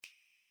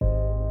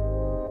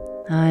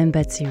I'm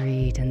Betsy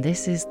Reed, and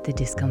this is the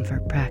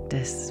Discomfort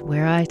Practice,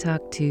 where I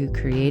talk to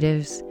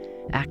creatives,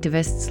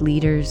 activists,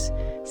 leaders,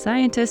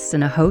 scientists,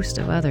 and a host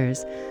of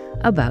others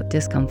about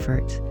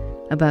discomfort,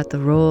 about the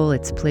role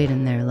it's played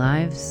in their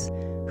lives,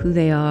 who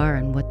they are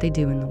and what they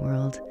do in the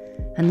world,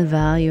 and the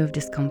value of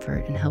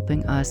discomfort in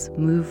helping us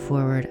move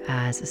forward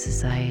as a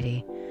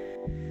society.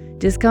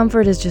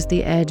 Discomfort is just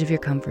the edge of your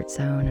comfort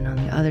zone, and on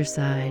the other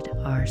side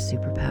are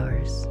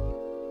superpowers.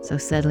 So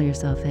settle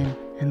yourself in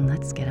and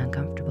let's get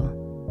uncomfortable.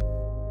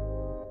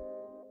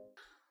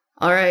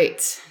 All right,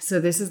 so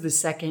this is the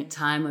second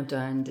time I've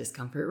done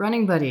Discomfort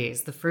Running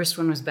Buddies. The first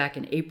one was back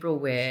in April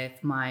with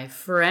my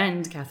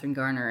friend, Catherine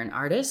Garner, an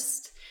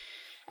artist.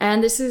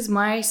 And this is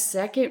my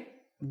second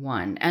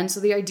one. And so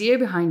the idea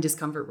behind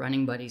Discomfort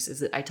Running Buddies is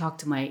that I talk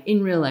to my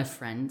in real life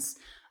friends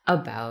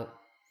about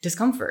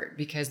discomfort,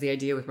 because the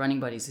idea with running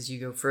buddies is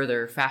you go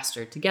further,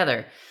 faster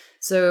together.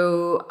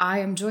 So I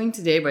am joined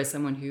today by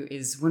someone who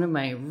is one of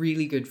my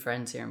really good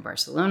friends here in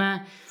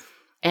Barcelona.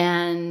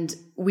 And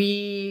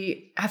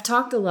we have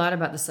talked a lot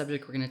about the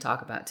subject we're going to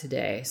talk about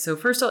today. So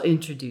first I'll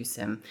introduce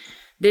him.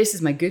 This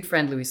is my good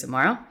friend, Luis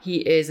Amaro. He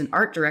is an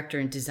art director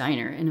and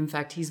designer. And in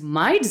fact, he's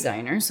my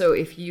designer. So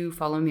if you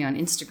follow me on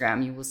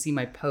Instagram, you will see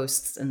my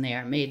posts, and they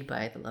are made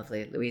by the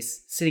lovely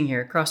Luis, sitting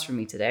here across from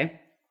me today.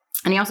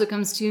 And he also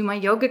comes to my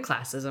yoga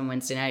classes on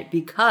Wednesday night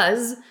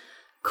because,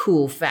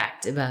 cool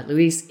fact about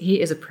Luis, he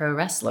is a pro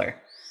wrestler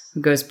who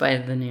goes by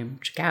the name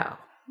Chicao,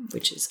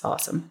 which is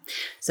awesome.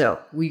 So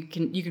you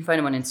can find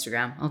him on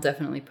Instagram. I'll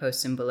definitely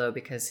post him below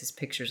because his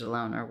pictures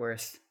alone are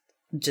worth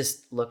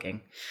just looking.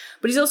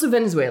 But he's also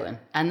Venezuelan,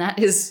 and that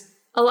is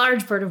a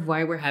large part of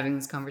why we're having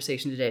this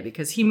conversation today,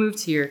 because he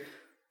moved here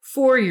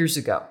 4 years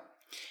ago.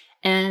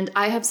 And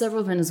I have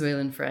several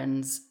Venezuelan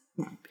friends,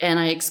 and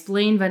I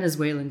explain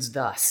Venezuelans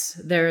thus.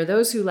 There are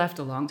those who left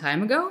a long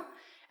time ago,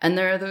 and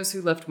there are those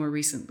who left more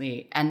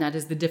recently, and that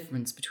is the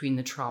difference between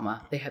the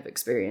trauma they have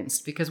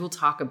experienced, because we'll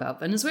talk about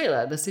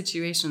Venezuela, the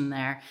situation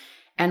there,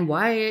 and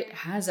why it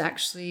has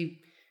actually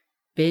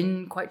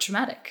been quite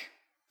traumatic.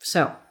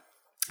 So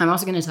I'm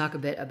also going to talk a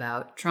bit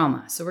about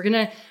trauma. So we're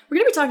going to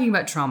be talking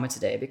about trauma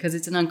today because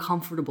it's an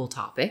uncomfortable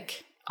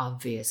topic,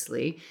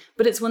 obviously,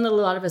 but it's one that a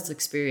lot of us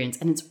experience,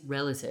 and it's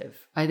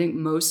relative. I think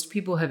most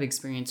people have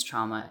experienced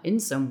trauma in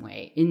some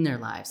way in their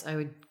lives. I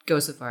would go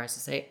so far as to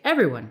say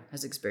everyone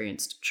has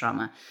experienced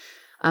trauma.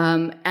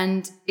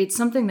 And it's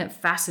something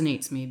that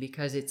fascinates me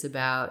because it's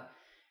about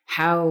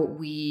how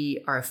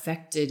we are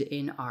affected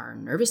in our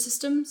nervous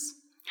systems,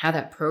 how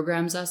that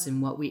programs us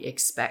in what we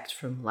expect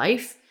from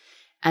life,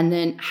 and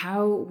then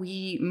how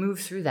we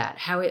move through that,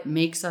 how it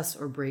makes us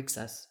or breaks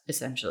us,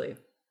 essentially.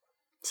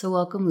 So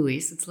welcome,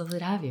 Luis. It's lovely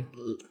to have you.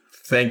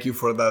 Thank you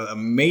for that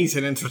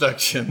amazing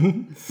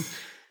introduction.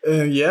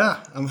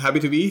 Yeah, I'm happy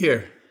to be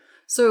here.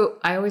 So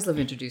I always love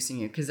introducing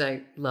you because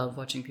I love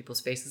watching people's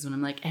faces when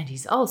I'm like, and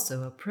he's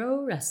also a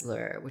pro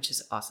wrestler, which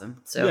is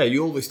awesome. So yeah,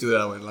 you always do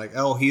that when like,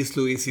 oh, he's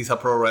Luis, he's a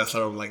pro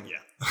wrestler. I'm like,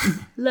 yeah.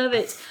 Love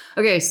it.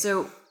 Okay,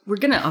 so we're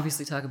going to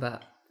obviously talk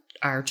about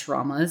our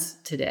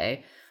traumas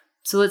today.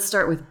 So let's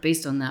start with,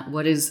 based on that,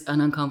 what is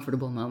an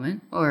uncomfortable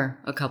moment or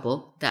a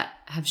couple that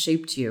have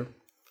shaped you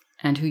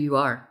and who you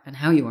are and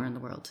how you are in the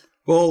world?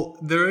 Well,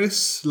 there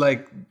is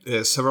like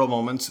several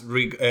moments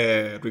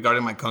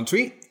regarding my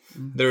country.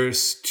 Mm-hmm.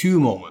 There's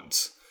two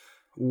moments.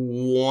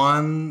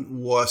 One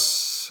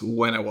was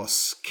when I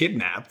was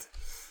kidnapped,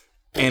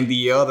 and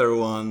the other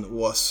one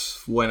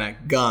was when a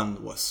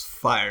gun was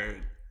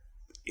fired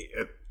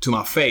to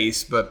my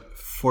face, but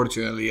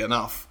fortunately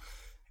enough,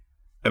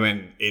 I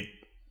mean,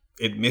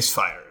 it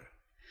misfired.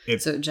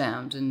 So it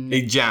jammed.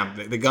 It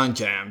jammed. The gun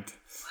jammed.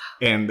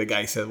 Wow. And the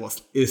guy said, well,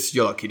 it's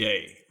your lucky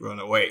day. Run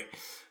away.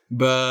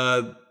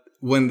 But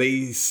when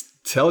they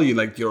tell you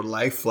like your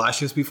life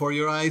flashes before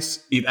your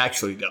eyes, it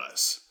actually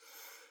does.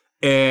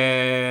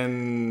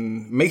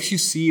 And makes you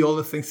see all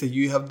the things that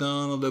you have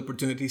done, all the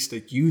opportunities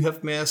that you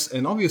have missed.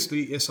 And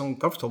obviously it's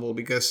uncomfortable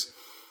because,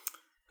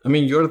 I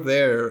mean, you're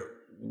there,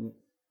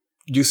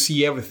 you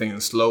see everything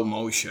in slow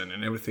motion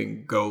and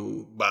everything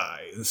go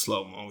by in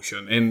slow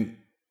motion. And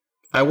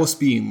I was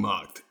being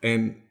mugged.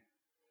 And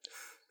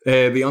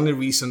the only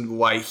reason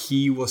why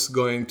he was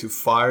going to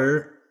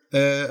fire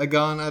a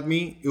gun at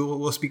me, it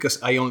was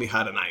because I only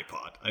had an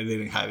iPod. I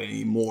didn't have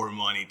any more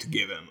money to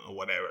give him or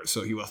whatever.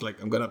 So he was like,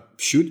 I'm going to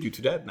shoot you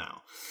to death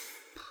now.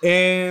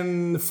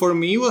 And for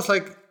me, it was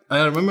like,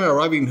 I remember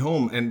arriving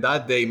home, and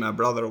that day my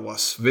brother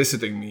was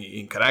visiting me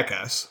in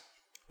Caracas.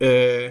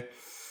 And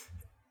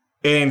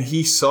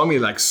he saw me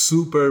like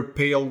super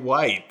pale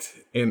white.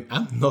 And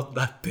I'm not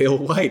that pale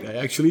white. I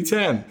actually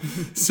tan.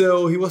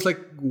 So he was like,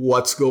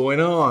 what's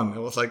going on? I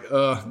was like,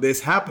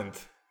 this happened.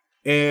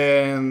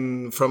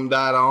 And from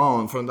that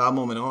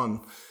moment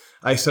on,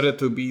 I started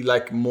to be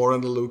like more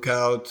on the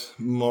lookout,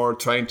 more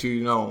trying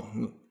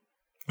to,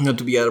 not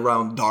to be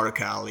around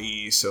dark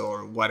alleys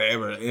or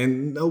whatever.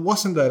 And it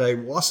wasn't that I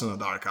was in a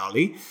dark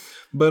alley,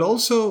 but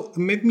also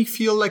made me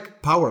feel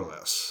like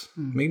powerless.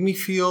 Made me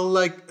feel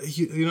like,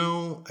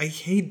 I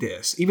hate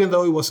this. Even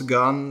though it was a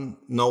gun,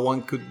 no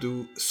one could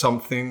do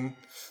something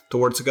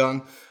towards a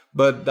gun.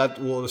 But that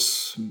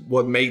was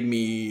what made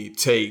me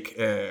take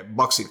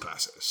boxing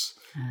classes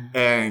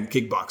and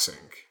kickboxing.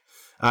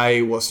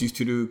 I was used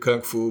to do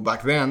Kung Fu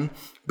back then,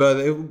 but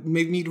it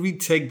made me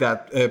retake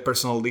that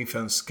personal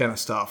defense kind of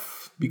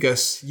stuff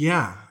because,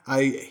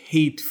 I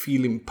hate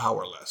feeling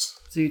powerless.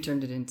 So you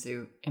turned it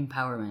into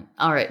empowerment.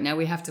 All right, now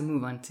we have to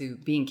move on to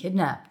being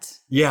kidnapped.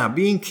 Yeah,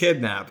 being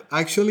kidnapped.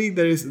 Actually,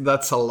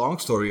 that's a long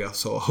story,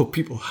 so I hope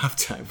people have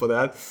time for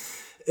that.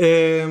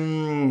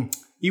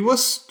 It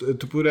was,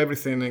 to put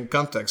everything in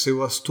context, it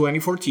was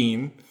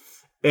 2014,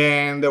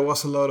 and there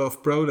was a lot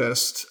of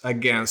protest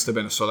against the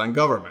Venezuelan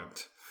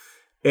government.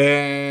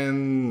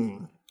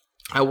 And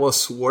I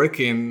was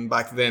working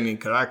back then in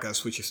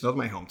Caracas, which is not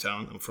my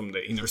hometown. I'm from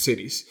the inner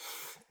cities.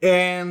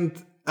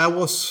 And I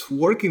was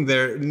working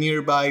there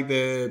nearby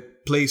the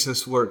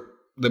places where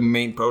the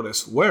main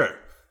protests were.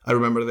 I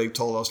remember they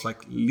told us,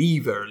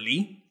 leave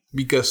early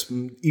because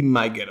it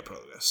might get a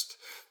protest.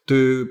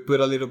 To put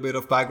a little bit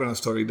of background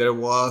story, there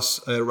was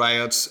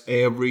riots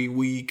every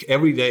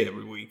day,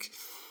 every week.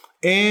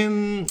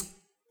 And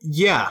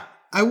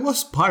I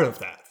was part of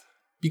that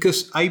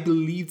because I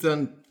believed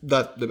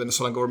that the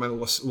Venezuelan government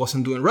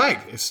wasn't doing right.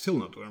 It's still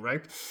not doing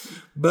right.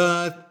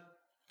 But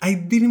I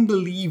didn't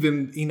believe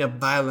in a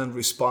violent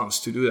response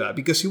to do that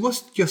because it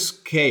was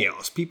just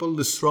chaos, people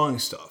destroying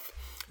stuff.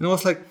 And I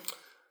was like,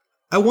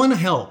 I want to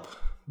help,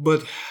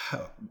 but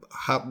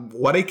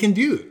what I can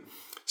do?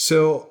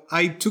 So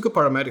I took a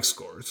paramedics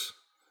course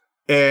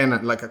and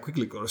a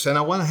quickly course, and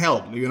I want to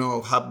help,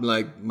 have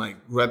my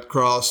Red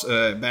Cross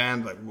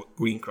band,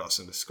 Green Cross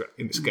in this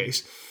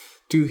case,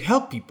 to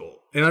help people.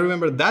 And I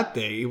remember that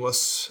day, it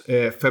was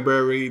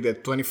February the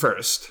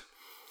 21st,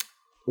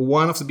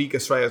 one of the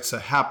biggest riots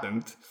that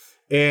happened.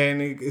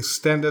 And it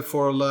extended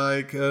for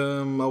I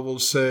will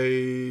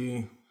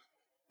say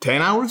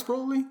 10 hours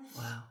probably.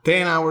 Wow.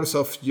 10 hours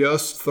of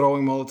just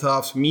throwing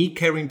Molotovs, me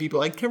carrying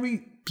people. I carry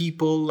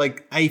people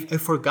I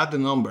forgot the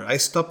number. I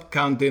stopped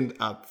counting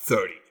at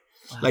 30.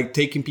 Wow.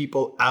 Taking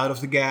people out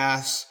of the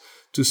gas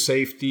to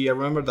safety. I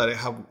remember that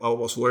I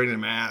was wearing a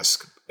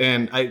mask.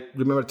 And I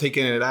remember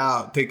taking it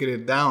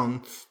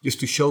down just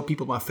to show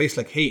people my face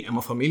hey, I'm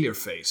a familiar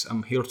face.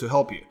 I'm here to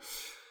help you.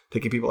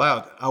 Taking people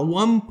out. At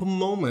one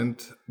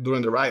moment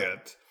during the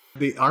riot,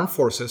 the armed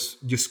forces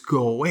just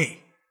go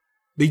away.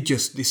 They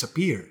just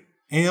disappear.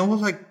 And I was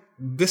like,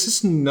 this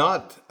is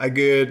not a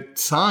good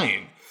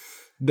sign.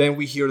 Then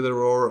we hear the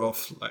roar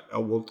of, I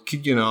will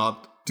kid you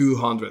not,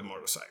 200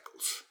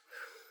 motorcycles.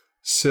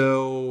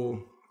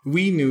 So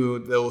we knew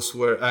those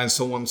were, and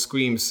someone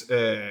screams,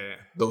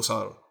 those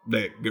are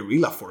the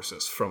guerrilla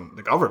forces from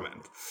the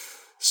government.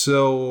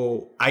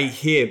 So I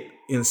hid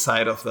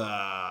inside of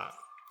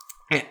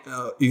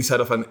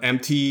an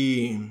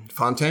empty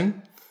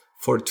fountain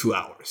for 2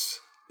 hours.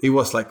 It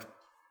was like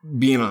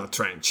being on a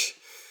trench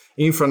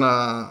in front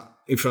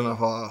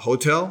of a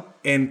hotel.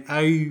 And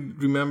I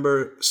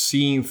remember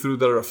seeing through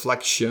the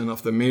reflection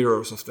of the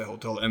mirrors of the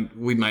hotel and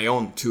with my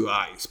own 2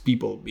 eyes,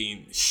 people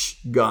being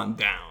gunned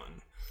down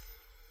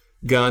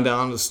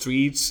the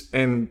streets,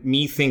 and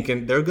me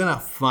thinking they're gonna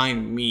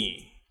find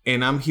me.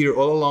 And I'm here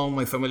all alone.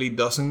 My family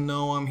doesn't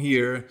know I'm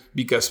here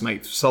because my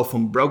cell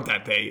phone broke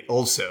that day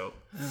also.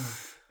 Oh.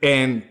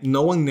 And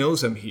no one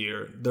knows I'm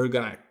here. They're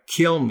going to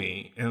kill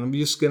me. And I'm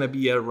just going to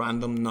be a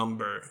random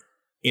number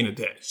in a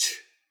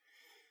ditch.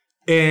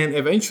 And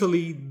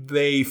eventually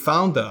they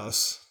found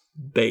us.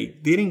 They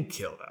didn't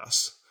kill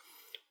us.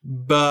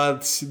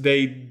 But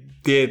they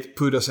did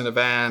put us in a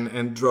van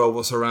and drove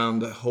us around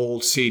the whole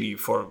city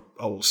for,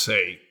 I will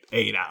say,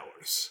 8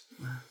 hours.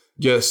 Wow.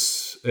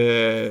 Just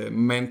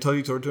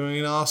mentally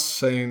torturing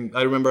us. And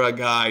I remember a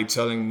guy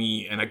telling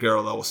me, and a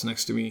girl that was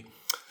next to me,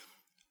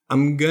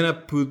 I'm going to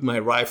put my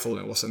rifle,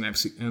 it was an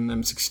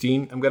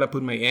M16, I'm going to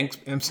put my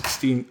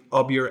M16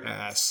 up your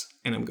ass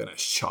and I'm going to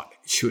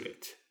shoot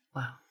it.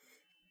 Wow.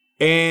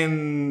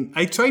 And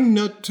I try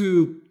not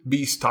to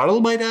be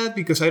startled by that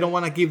because I don't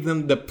want to give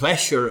them the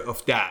pleasure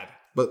of that.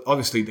 But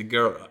obviously the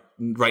girl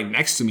right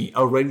next to me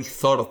already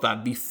thought of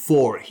that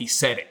before he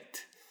said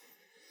it.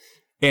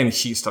 And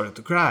she started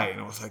to cry.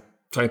 And I was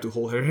trying to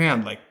hold her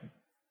hand,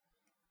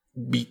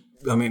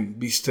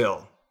 be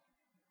still.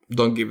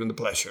 Don't give them the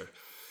pleasure.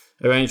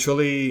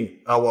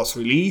 Eventually, I was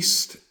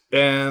released.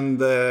 And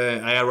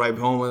I arrived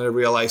home and I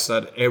realized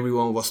that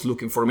everyone was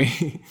looking for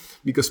me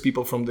because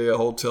people from the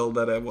hotel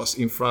that I was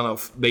in front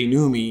of, they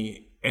knew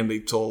me and they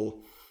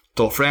told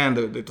a friend,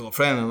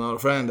 another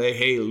friend,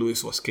 hey,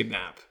 Luis was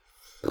kidnapped.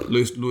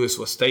 Luis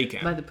was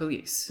taken. By the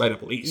police.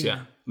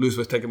 Yeah. Luis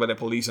was taken by the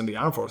police and the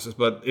armed forces,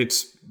 but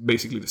it's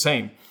basically the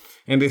same.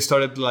 And they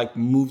started to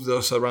move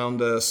us around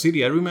the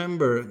city. I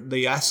remember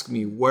they asked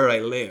me where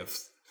I lived.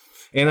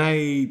 And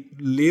I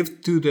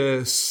lived to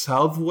the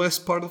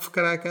southwest part of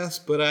Caracas,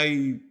 but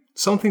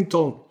something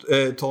told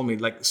me,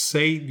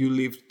 say you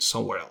lived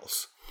somewhere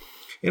else.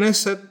 And I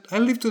said, I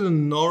live to the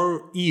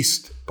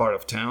northeast part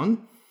of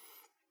town.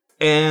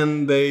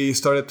 And they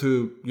started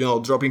to,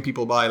 dropping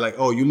people by,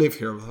 oh, you live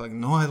here. I was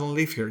no, I don't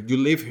live here. You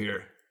live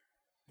here.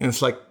 And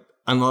it's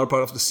another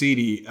part of the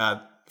city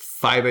at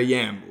 5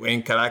 a.m.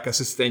 And Caracas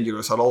is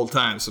dangerous at all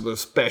times, but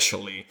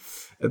especially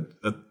at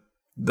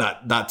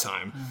that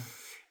time.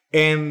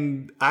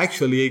 And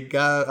actually,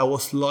 I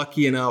was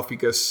lucky enough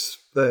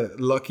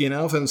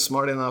and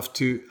smart enough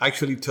to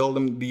actually tell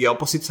them the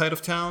opposite side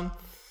of town,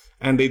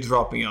 and they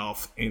dropped me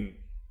off in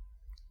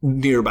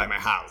nearby my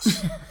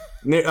house.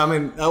 I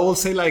mean, I will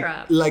say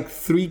like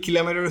 3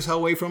 kilometers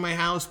away from my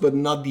house, but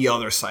not the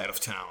other side of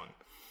town.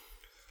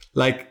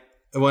 Like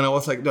when I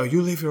was like, "No,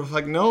 you live here," I was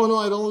like, "No,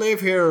 I don't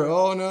live here.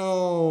 Oh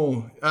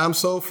no, I'm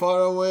so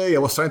far away." I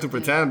was trying to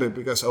pretend it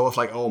because I was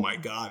like, "Oh my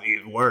God,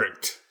 it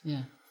worked."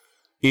 Yeah.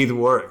 It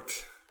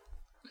worked.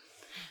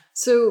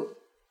 So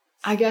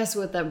I guess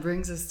what that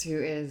brings us to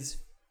is,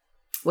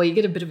 well, you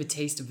get a bit of a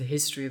taste of the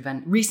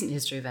recent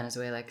history of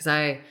Venezuela. Because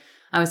I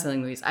was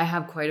telling Luis, I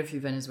have quite a few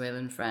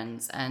Venezuelan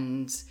friends.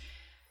 And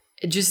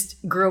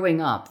just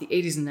growing up, the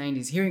 80s and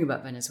 90s, hearing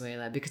about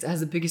Venezuela, because it has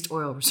the biggest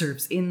oil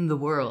reserves in the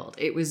world.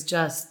 It was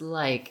just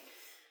like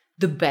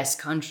the best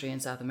country in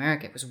South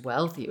America. It was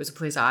wealthy. It was a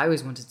place I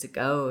always wanted to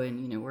go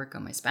and, work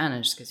on my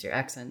Spanish because your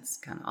accent's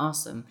kind of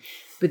awesome.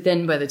 But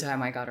then by the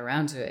time I got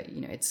around to it,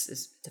 it's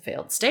a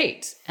failed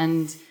state.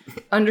 And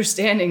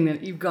understanding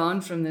that you've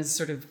gone from this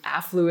sort of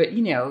affluent,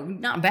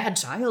 not bad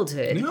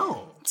childhood.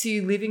 No.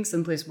 To living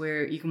someplace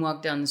where you can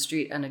walk down the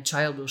street and a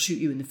child will shoot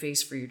you in the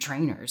face for your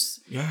trainers.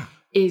 Yeah.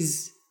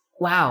 Is,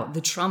 wow,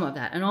 the trauma of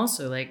that. And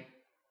also,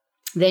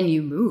 then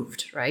you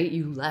moved, right?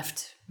 You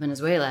left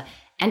Venezuela.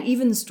 And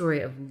even the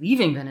story of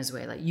leaving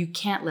Venezuela, you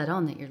can't let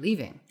on that you're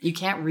leaving. You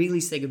can't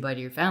really say goodbye to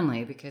your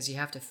family because you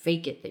have to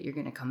fake it that you're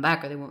going to come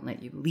back or they won't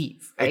let you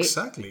leave, right?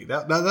 Exactly.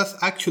 That's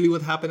actually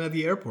what happened at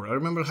the airport. I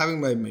remember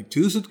having my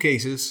 2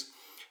 suitcases.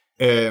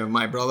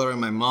 My brother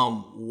and my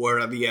mom were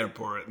at the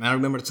airport. And I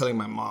remember telling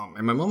my mom,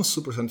 and my mom is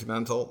super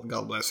sentimental,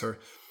 God bless her.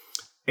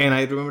 And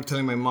I remember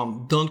telling my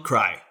mom, don't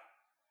cry.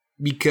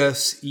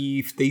 Because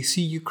if they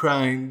see you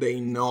crying, they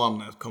know I'm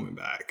not coming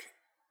back.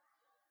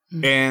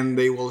 Mm. And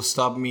they will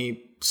stop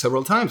me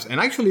several times. And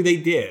actually they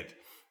did.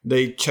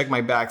 They checked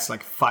my bags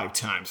 5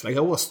 times. I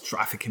was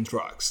trafficking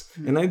drugs.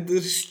 Mm. And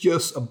there's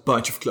just a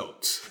bunch of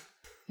clothes.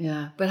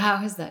 Yeah. But how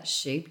has that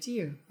shaped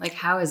you?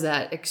 How has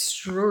that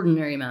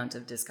extraordinary amount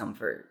of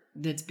discomfort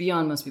that's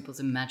beyond most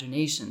people's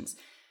imaginations,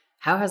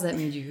 how has that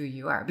made you who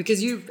you are?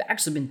 Because you've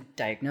actually been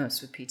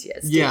diagnosed with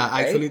PTSD. Yeah,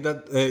 right? Actually,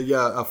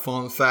 a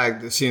fun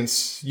fact,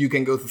 since you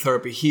can go to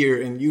therapy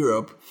here in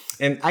Europe.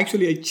 And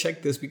actually, I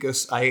checked this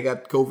because I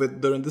got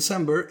COVID during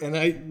December and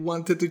I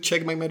wanted to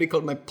check my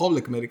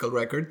public medical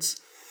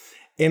records.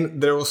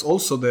 And there was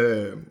also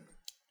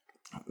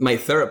my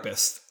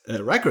therapist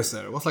records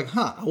there. I was like,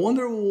 I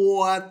wonder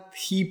what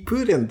he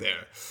put in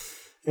there.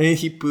 And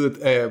he put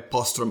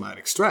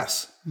post-traumatic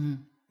stress,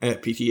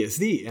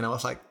 PTSD. And I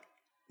was like,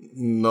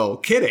 no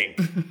kidding.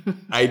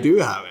 I do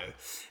have it.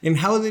 And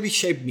how did it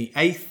shape me?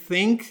 I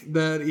think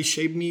that it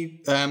shaped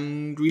me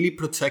really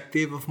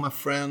protective of my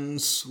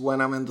friends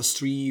when I'm in the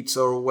streets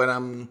or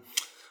whatever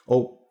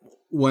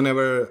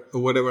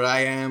I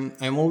am.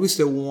 I'm always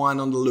the one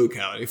on the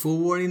lookout. If we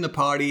were in a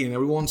party and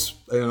everyone's,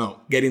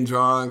 getting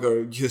drunk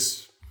or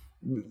just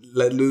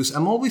let loose,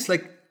 I'm always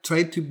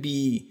trying to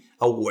be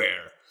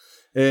aware.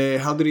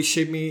 How did it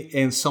shape me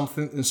in some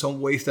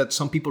ways that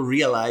some people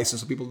realize and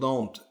some people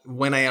don't?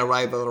 When I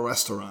arrive at a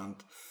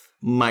restaurant,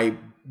 my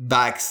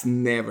back's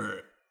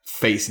never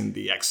facing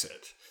the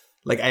exit.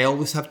 I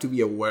always have to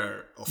be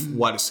aware of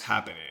what is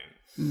happening.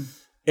 Mm.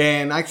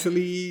 And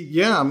actually,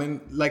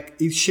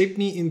 it shaped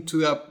me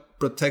into a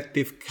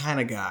protective kind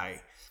of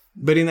guy,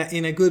 but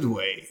in a good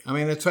way.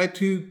 I try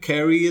to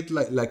carry it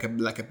like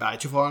a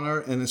badge of honor.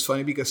 And it's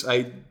funny because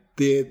I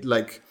did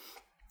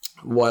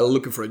while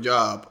looking for a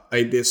job,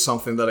 I did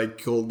something that I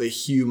call the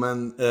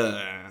human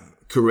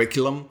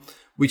curriculum,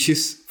 which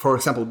is, for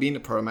example, being a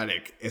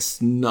paramedic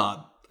is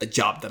not a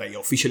job that I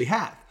officially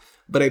have,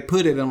 but I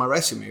put it on my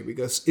resume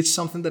because it's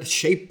something that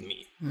shaped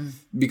me. Mm.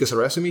 Because a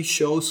resume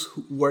shows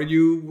where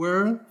you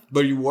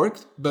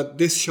worked, but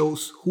this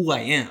shows who I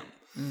am.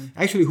 Mm.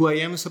 Actually, who I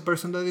am is a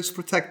person that is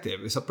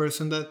protective. It's a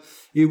person that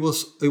it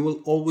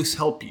will always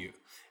help you.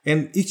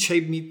 And it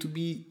shaped me to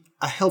be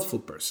a helpful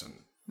person.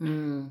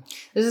 Mm.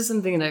 This is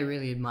something that I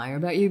really admire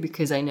about you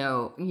because I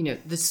know,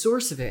 the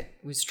source of it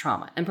was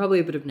trauma and probably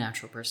a bit of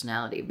natural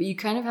personality, but you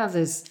kind of have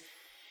this,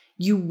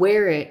 you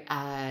wear it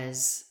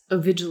as a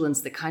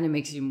vigilance that kind of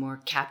makes you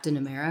more Captain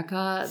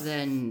America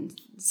than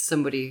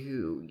somebody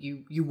who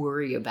you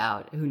worry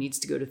about, who needs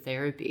to go to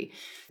therapy.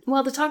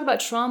 Well, to talk about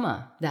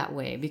trauma that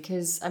way,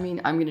 because I'm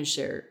going to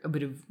share a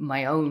bit of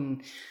my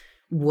own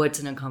what's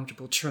an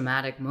uncomfortable,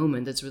 traumatic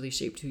moment that's really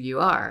shaped who you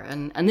are.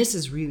 And this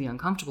is really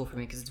uncomfortable for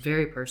me because it's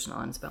very personal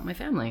and it's about my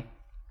family.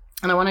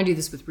 And I want to do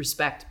this with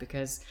respect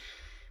because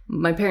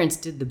my parents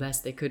did the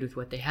best they could with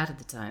what they had at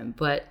the time.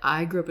 But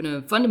I grew up in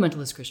a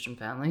fundamentalist Christian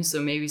family,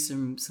 so maybe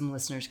some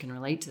listeners can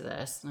relate to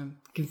this. And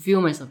I can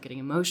feel myself getting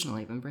emotional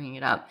even bringing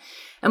it up.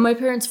 And my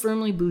parents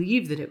firmly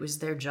believed that it was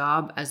their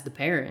job as the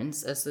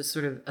parents, as the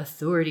sort of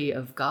authority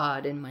of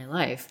God in my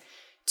life,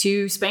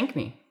 to spank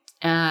me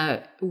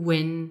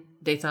when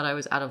they thought I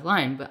was out of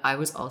line, but I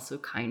was also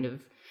kind of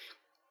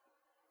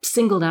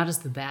singled out as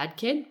the bad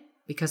kid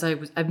because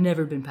I've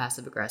never been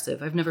passive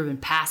aggressive. I've never been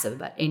passive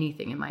about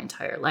anything in my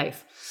entire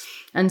life.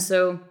 And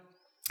so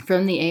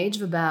from the age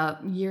of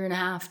about 1.5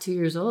 years, 2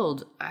 years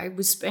old, I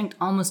was spanked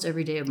almost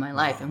every day of my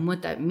life. And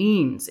what that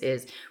means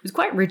is, it was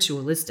quite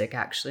ritualistic,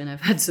 actually. And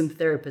I've had some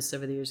therapists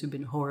over the years who've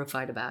been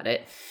horrified about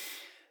it.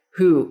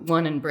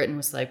 One in Britain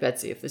was like,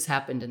 Betsy, if this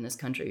happened in this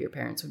country, your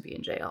parents would be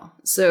in jail.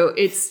 So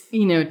it's,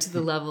 to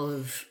the level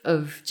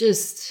of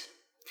just,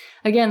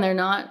 again, they're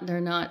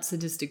not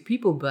sadistic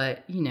people,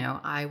 but,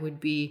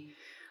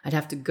 I'd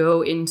have to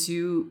go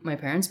into my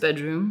parents'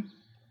 bedroom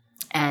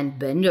and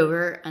bend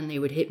over, and they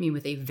would hit me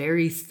with a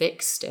very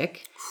thick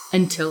stick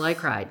until I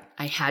cried.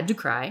 I had to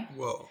cry.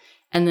 Whoa.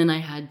 And then I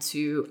had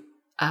to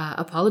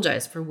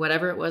apologize for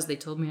whatever it was they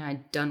told me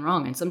I'd done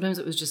wrong. And sometimes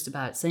it was just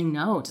about saying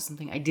no to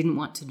something I didn't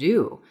want to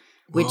do,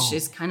 which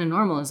is kind of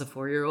normal as a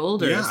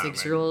 4-year-old or a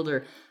 6-year-old,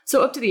 or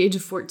so up to the age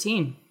of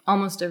 14,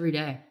 almost every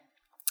day.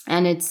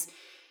 And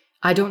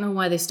I don't know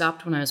why they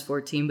stopped when I was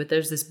 14, but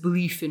there's this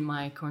belief in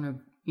my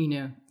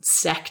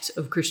sect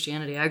of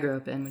Christianity I grew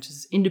up in, which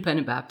is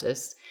Independent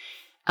Baptist,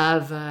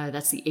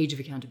 that's the age of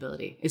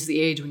accountability. It's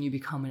the age when you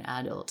become an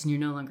adult and you're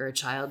no longer a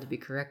child to be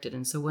corrected.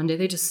 And so one day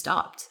they just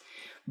stopped.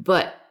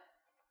 But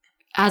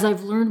as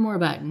I've learned more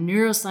about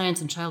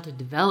neuroscience and childhood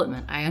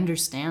development, I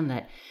understand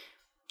that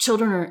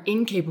children are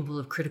incapable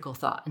of critical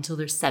thought until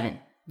they're 7.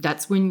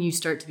 That's when you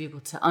start to be able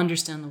to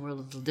understand the world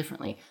a little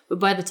differently. But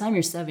by the time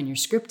you're 7, your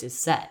script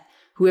is set.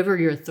 Whoever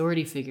your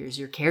authority figures,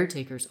 your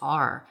caretakers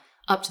are,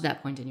 up to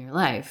that point in your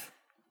life,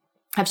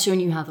 have shown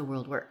you how the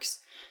world works.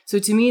 So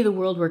to me, the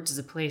world worked as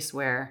a place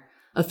where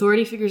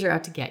authority figures are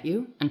out to get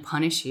you and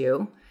punish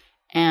you,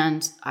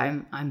 and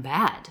I'm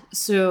bad.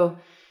 So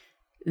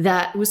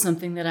that was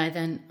something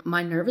that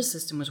my nervous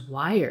system was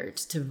wired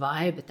to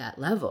vibe at that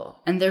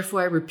level. And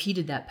therefore I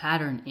repeated that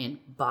pattern in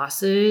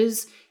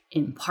bosses,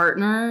 in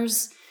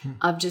partners,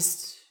 of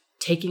just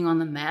taking on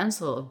the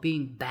mantle of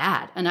being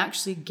bad and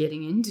actually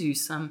getting into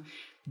some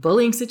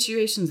bullying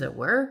situations at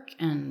work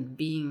and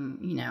being,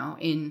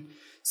 in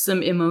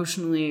some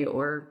emotionally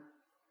or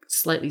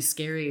slightly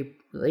scary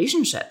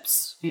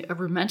relationships,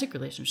 romantic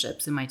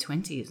relationships in my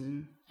 20s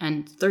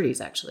and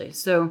 30s, actually.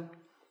 So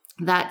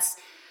that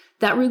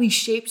really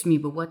shaped me.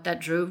 But what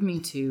that drove me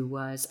to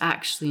was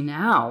actually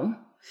now,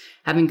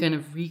 having kind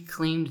of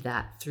reclaimed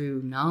that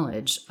through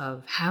knowledge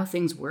of how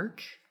things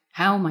work,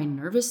 how my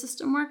nervous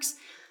system works,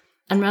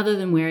 and rather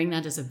than wearing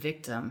that as a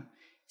victim,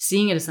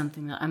 seeing it as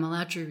something that I'm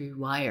allowed to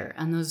rewire.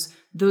 And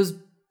those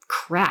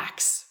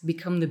cracks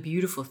become the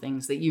beautiful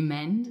things that you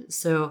mend.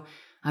 So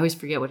I always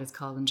forget what it's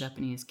called in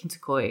Japanese,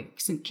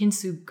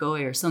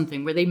 kintsugoe or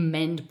something, where they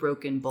mend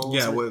broken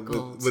bowls with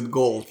gold. With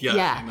gold.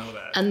 Yeah, I know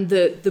that. And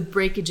the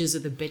breakages are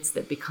the bits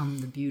that become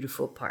the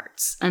beautiful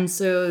parts. And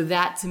so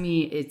that, to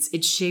me,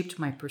 it's shaped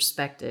my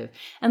perspective.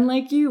 And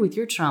like you with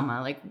your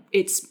trauma, like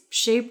it's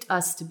shaped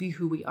us to be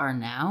who we are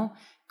now,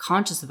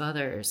 conscious of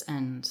others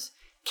and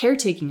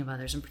caretaking of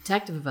others and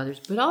protective of others.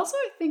 But also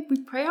I think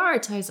we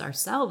prioritize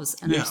ourselves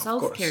and our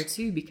self-care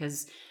too,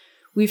 because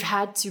we've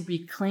had to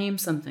reclaim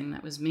something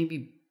that was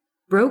maybe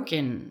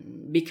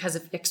broken because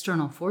of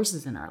external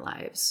forces in our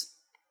lives.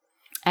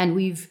 And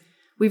we've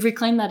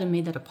reclaimed that and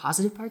made that a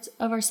positive part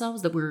of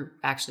ourselves that we're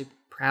actually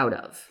proud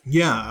of.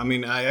 Yeah, I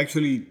mean, I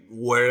actually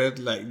wear it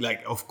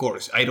like of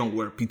course, I don't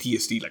wear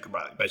PTSD like a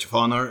badge of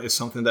honor. It's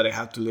something that I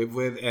have to live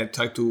with and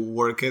try to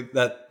work it.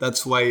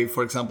 That's why,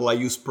 for example, I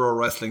use pro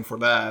wrestling for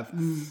that.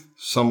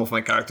 Some of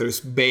my characters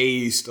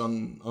based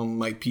on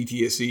my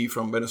PTSD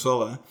from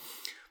Venezuela.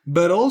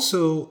 But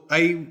also,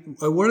 I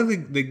wear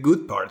the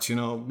good parts,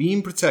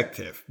 being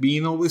protective,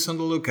 being always on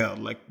the lookout.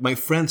 Like my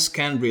friends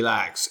can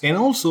relax, and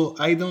also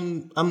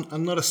I'm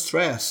not as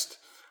stressed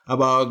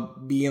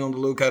about being on the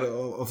lookout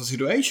of a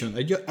situation.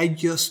 I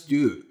just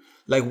do.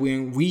 Like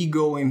when we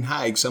go in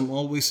hikes, I'm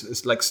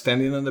always like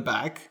standing in the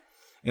back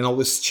and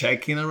always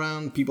checking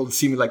around. People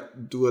see me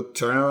like do a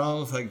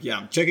turnaround. It's like,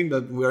 I'm checking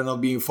that we're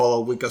not being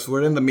followed because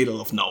we're in the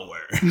middle of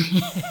nowhere.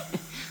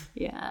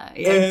 Yeah,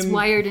 it's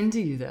wired into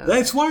you, though.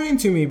 That's wired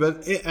into me,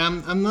 but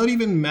I'm not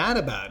even mad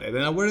about it.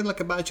 And I wear it like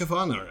a badge of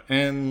honor.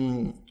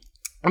 And,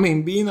 I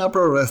mean, being a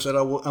pro wrestler,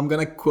 I'm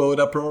going to quote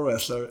a pro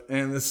wrestler,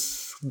 and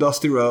it's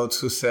Dusty Rhodes,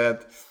 who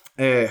said,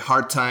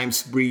 hard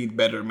times breed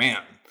better men.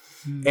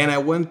 And I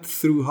went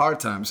through hard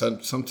times.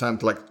 And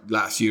sometimes, like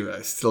last year,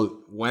 I still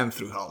went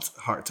through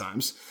hard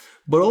times.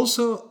 But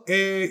also,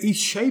 it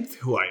shaped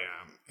who I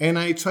am. And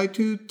I try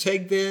to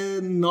take the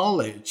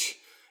knowledge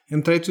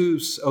and try to,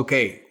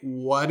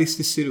 what is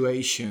the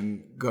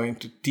situation going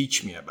to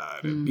teach me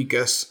about it?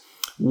 Because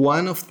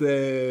one of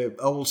the,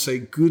 I will say,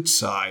 good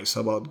sides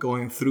about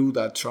going through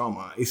that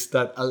trauma is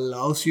that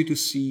allows you to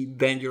see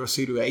dangerous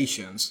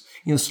situations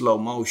in slow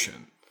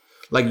motion.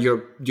 Like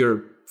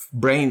your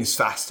brain is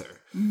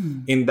faster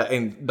in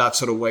that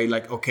sort of way.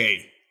 Like,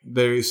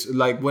 there is,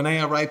 like when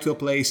I arrive to a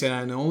place and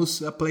I know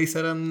it's a place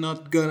that I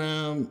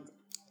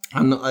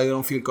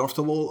don't feel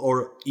comfortable,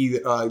 or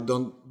either I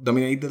don't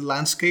dominate the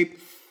landscape,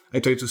 I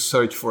try to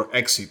search for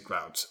exit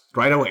routes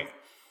right away.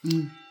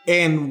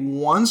 And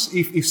once,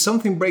 if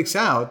something breaks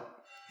out,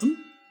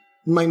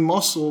 my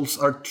muscles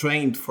are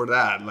trained for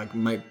that. Like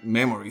my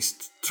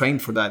memory's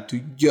trained for that, to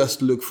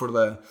just look for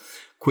the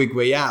quick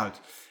way out.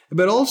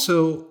 But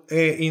also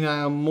in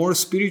a more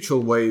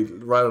spiritual way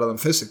rather than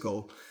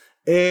physical,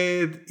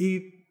 it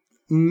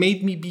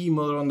made me be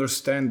more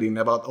understanding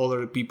about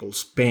other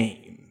people's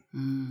pain.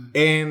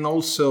 And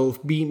also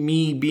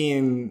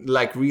being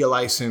like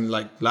realizing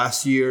like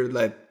last year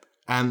that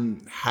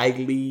I'm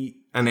highly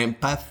an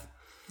empath.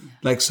 Yeah.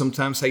 Like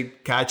sometimes I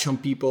catch on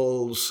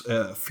people's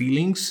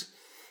feelings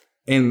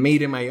and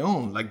made it my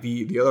own. Like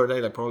the other day,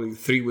 like probably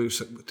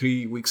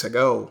 3 weeks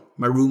ago,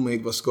 my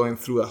roommate was going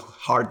through a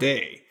hard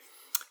day.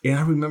 And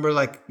I remember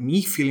like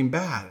me feeling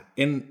bad.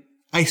 And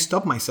I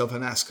stopped myself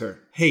and asked her,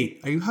 hey,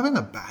 are you having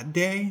a bad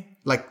day?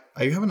 Like,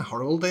 are you having a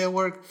horrible day at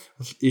work?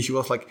 And she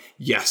was like,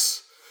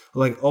 yes. I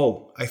was like,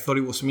 oh, I thought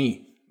it was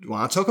me. Do you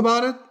want to talk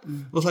about it?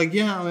 I was like,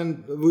 yeah, I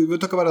mean, we'll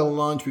talk about it at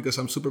lunch because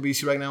I'm super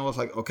busy right now. I was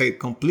like, okay,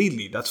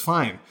 completely, that's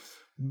fine.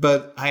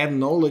 But I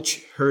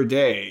acknowledged her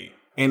day.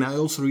 And I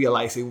also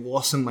realized it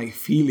wasn't my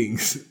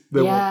feelings.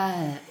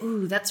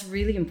 Ooh, that's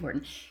really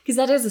important. Because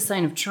that is a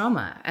sign of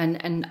trauma.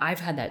 And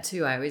I've had that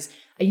too. I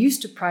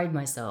used to pride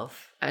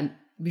myself, and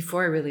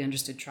before I really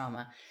understood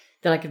trauma,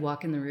 that I could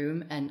walk in the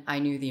room and I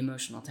knew the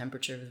emotional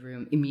temperature of the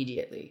room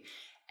immediately.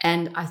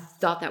 And I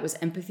thought that was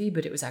empathy,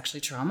 but it was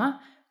actually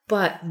trauma.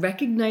 But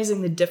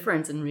recognizing the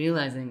difference and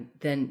realizing,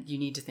 then you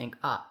need to think,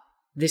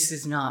 this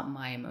is not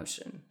my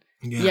emotion.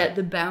 Yeah. Yet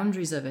the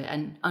boundaries of it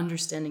and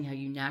understanding how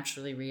you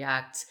naturally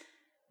react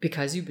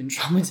because you've been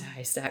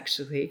traumatized,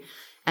 actually,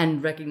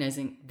 and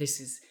recognizing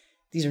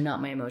these are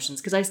not my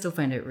emotions. Because I still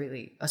find it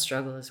really a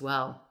struggle as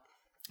well.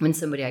 When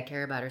somebody I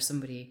care about or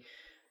somebody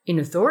in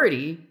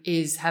authority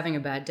is having a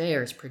bad day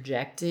or is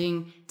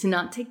projecting, to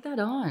not take that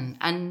on.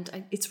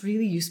 And it's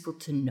really useful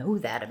to know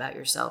that about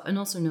yourself and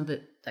also know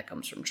that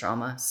comes from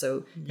trauma.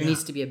 So there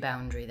needs to be a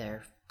boundary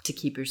there to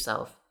keep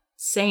yourself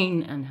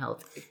sane and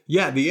healthy.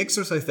 Yeah, the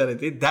exercise that I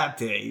did that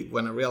day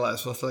when I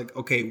realized was like,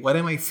 okay, what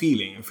am I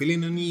feeling? I'm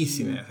feeling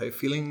uneasiness. I'm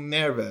feeling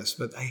nervous,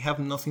 but I have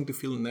nothing to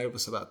feel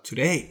nervous about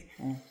today.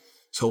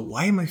 So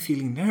why am I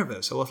feeling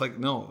nervous? I was like,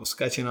 no, I was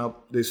catching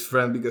up this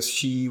friend because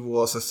she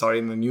was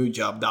starting a new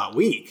job that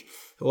week.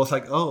 I was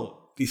like,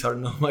 oh, these are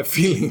not my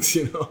feelings,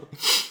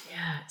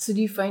 Yeah. So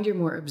do you find you're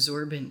more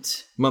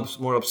absorbent?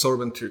 More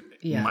absorbent to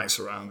my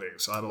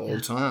surroundings at all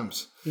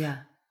times. Yeah.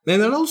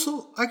 And that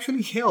also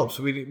actually helps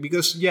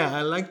because,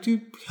 I like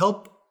to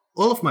help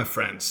all of my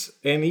friends.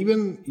 And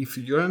even if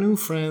you're a new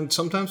friend,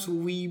 sometimes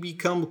we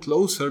become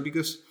closer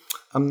because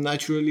I'm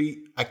naturally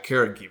a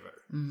caregiver.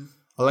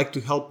 I like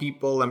to help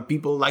people, and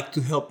people like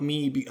to help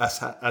me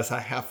as I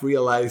have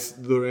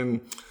realized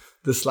during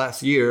this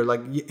last year.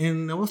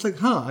 And I was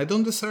like, I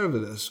don't deserve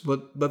this.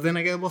 But then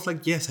again, I was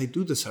like, yes, I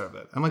do deserve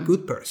it. I'm a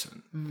good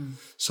person.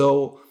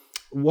 So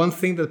one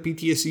thing that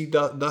PTSD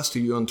does to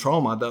you and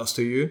trauma does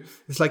to you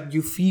is like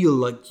you feel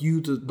like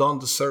you don't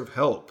deserve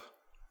help.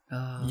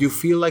 You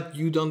feel like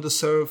you don't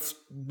deserve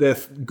the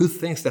good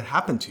things that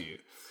happen to you.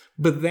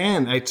 But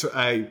then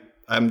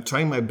I'm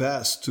trying my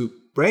best to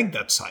break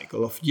that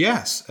cycle of,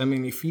 yes, I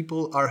mean, if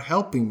people are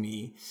helping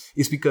me,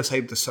 it's because I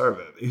deserve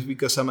it. It's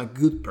because I'm a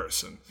good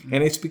person.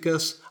 And it's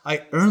because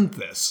I earned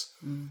this.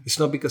 It's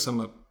not because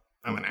I'm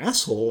an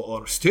asshole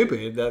or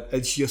stupid, that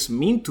it's just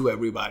mean to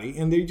everybody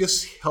and they're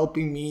just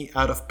helping me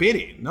out of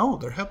pity. No,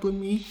 they're helping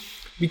me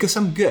because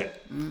I'm good.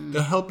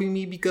 They're helping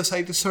me because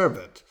I deserve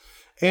it.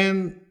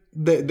 And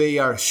they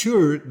are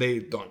sure, they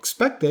don't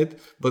expect it,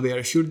 but they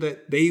are sure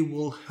that they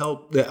will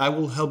help, that I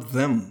will help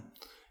them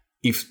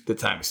if the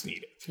time is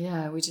needed.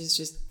 Yeah, which is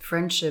just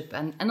friendship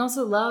and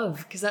also love,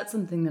 because that's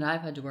something that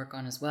I've had to work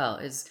on as well,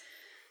 is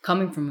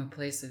coming from a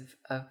place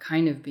of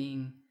kind of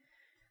being,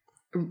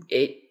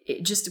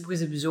 it just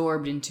was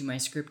absorbed into my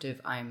script of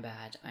I'm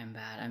bad.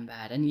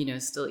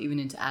 And, still even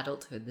into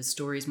adulthood, the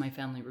stories my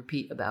family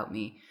repeat about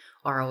me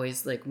are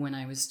always like when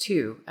I was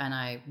 2 and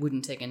I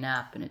wouldn't take a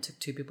nap and it took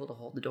 2 people to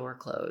hold the door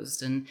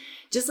closed, and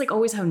just like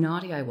always how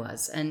naughty I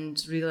was,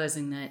 and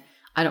realizing that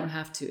I don't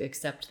have to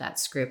accept that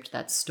script,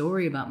 that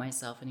story about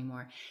myself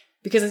anymore,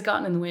 because it's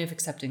gotten in the way of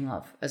accepting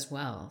love as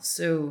well.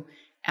 So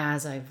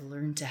as I've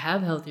learned to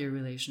have healthier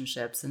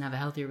relationships and have a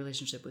healthier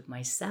relationship with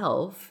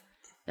myself,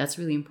 that's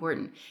really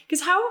important.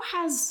 Because how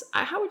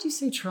would you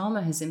say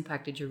trauma has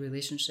impacted your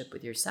relationship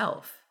with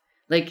yourself?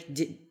 Like,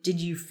 did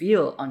you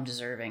feel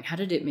undeserving? How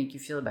did it make you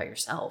feel about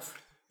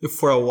yourself?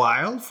 For a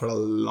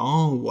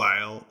long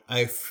while,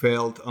 I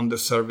felt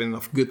undeserving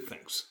of good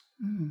things.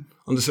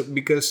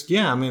 Because,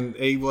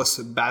 it was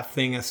bad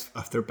thing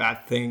after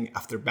bad thing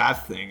after bad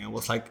thing. I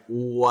was like,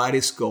 what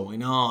is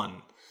going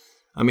on?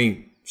 I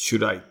mean,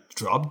 should I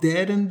drop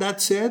dead and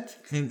that's it?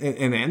 And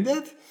end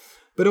it?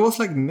 But I was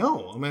like,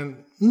 no. I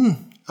mean,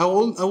 I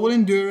will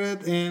endure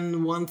it.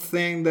 And one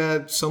thing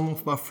that some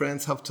of my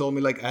friends have told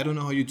me, like, I don't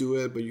know how you do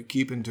it, but you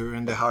keep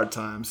enduring the hard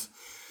times.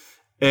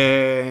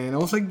 And I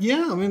was like,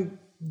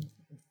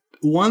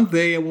 one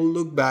day I will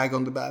look back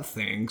on the bad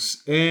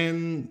things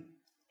and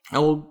I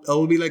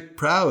will be like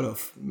proud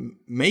of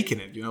making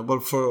it,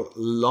 But for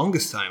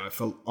longest time, I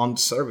felt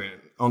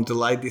undeserving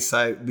until I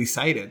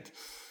decided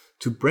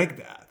to break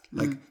that.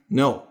 Like,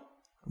 no,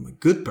 I'm a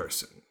good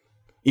person.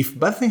 If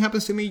bad thing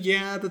happens to me,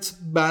 yeah, that's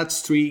a bad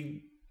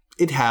streak.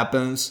 It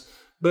happens.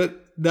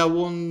 But that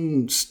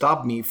won't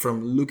stop me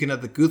from looking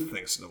at the good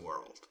things in the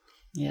world.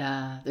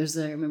 Yeah,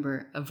 I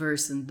remember a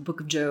verse in the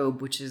book of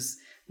Job, which is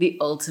the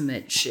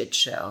ultimate shit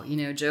show. You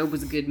know, Job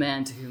was a good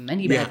man to whom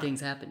many bad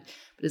things happened.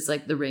 But it's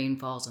like the rain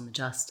falls on the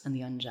just and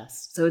the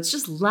unjust. So it's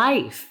just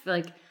life.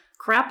 Like,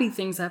 crappy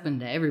things happen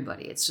to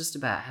everybody. It's just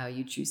about how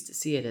you choose to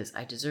see it as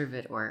I deserve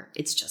it or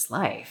it's just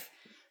life.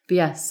 But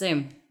yeah,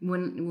 same.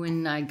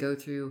 When I go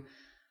through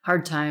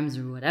hard times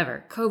or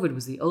whatever, COVID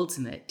was the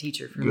ultimate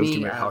teacher for me.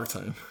 Ultimate hard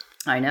time.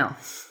 I know.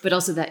 But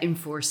also that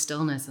enforced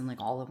stillness and like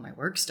all of my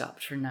work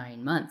stopped for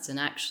 9 months. And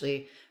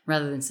actually,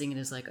 rather than seeing it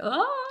as like,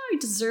 oh, I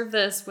deserve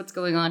this. What's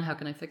going on? How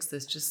can I fix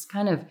this? Just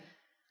kind of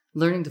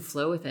learning to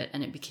flow with it.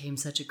 And it became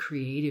such a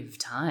creative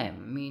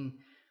time. I mean,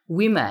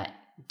 we met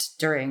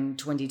during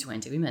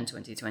 2020. We met in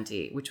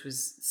 2020, which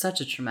was such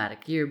a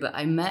traumatic year. But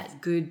I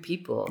met good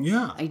people.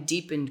 Yeah. I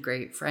deepened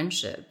great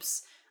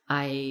friendships.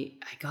 I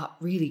got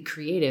really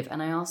creative.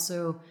 And I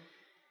also...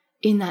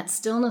 in that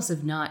stillness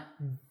of not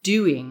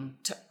doing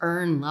to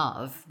earn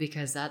love,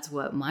 because that's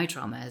what my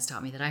trauma has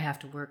taught me, that I have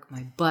to work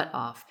my butt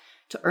off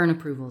to earn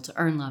approval, to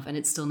earn love, and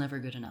it's still never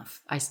good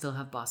enough. I still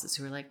have bosses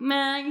who are like,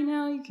 man, you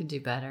know, you could do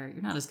better.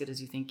 You're not as good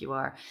as you think you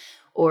are.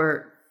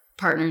 Or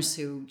partners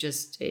who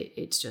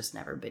it's just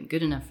never been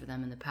good enough for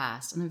them in the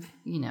past. And I've,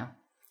 you know,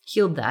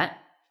 healed that.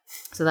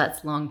 So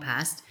that's long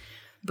past.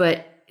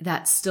 But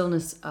that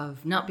stillness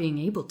of not being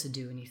able to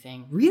do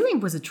anything really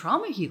was a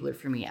trauma healer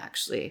for me,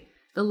 actually.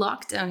 The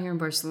lockdown here in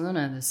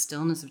Barcelona, the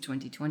stillness of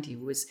 2020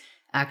 was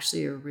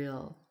actually a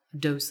real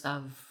dose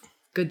of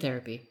good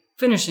therapy.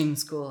 Finishing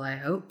school, I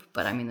hope,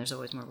 but I mean, there's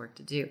always more work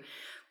to do.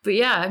 But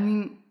yeah, I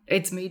mean,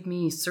 it's made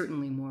me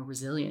certainly more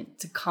resilient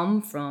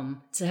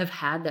to have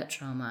had that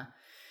trauma.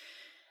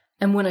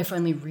 And when I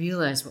finally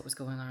realized what was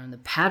going on and the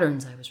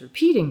patterns I was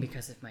repeating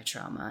because of my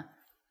trauma,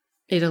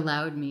 it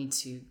allowed me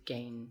to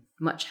gain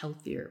much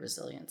healthier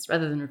resilience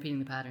rather than repeating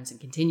the patterns and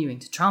continuing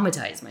to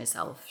traumatize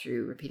myself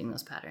through repeating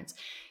those patterns.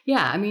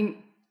 Yeah, I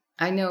mean,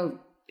 I know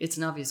it's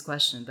an obvious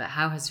question, but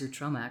how has your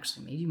trauma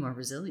actually made you more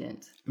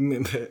resilient?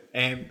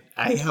 And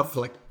I have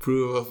like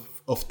proof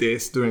of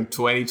this during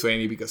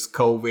 2020 because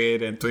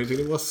COVID and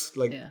 2020 was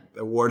like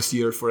the worst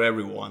year for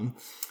everyone.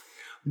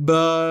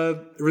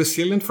 But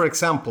resilient, for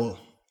example,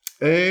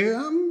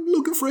 I'm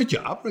looking for a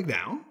job right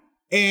now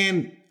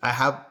and I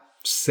have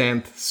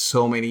sent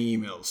so many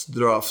emails,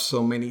 dropped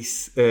so many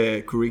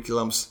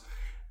curriculums,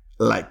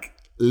 like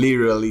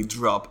literally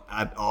drop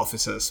at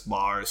offices,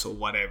 bars, or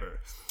whatever.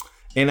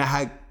 And I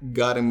had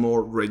gotten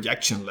more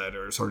rejection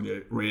letters or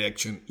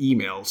rejection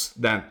emails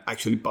than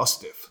actually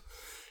positive.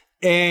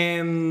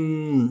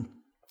 And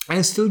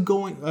I still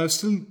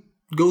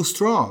go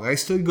strong. I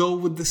still go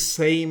with the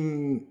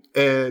same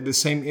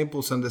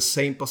impulse and the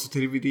same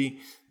positivity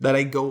that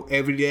I go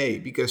every day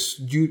because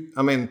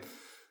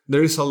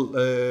there is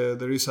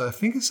I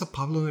think it's a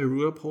Pablo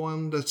Neruda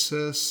poem that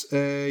says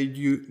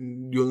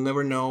you'll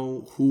never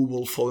know who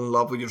will fall in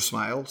love with your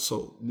smile,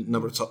 so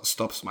never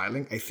stop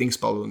smiling. I think it's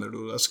Pablo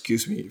Neruda.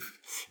 Excuse me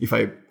if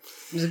I.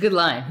 It's a good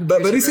line.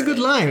 But it's a good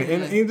line,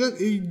 and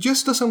it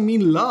just doesn't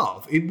mean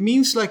love. It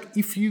means like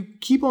if you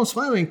keep on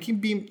smiling,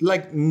 keep being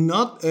like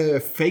not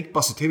fake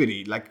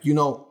positivity. Like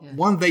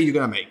one day you're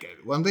gonna make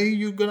it. One day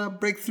you're gonna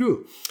break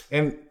through.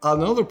 And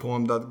another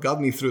poem that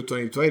got me through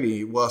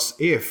 2020 was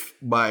 "If"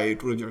 by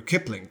Rudyard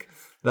Kipling,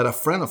 that a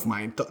friend of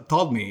mine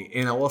taught me,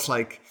 and I was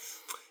like,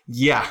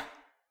 yeah,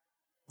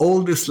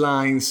 all these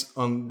lines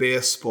on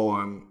this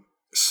poem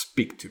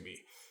speak to me.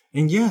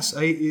 And yes,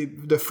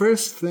 the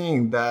first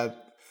thing that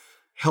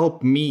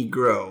helped me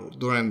grow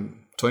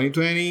during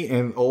 2020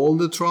 and all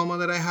the trauma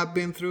that I have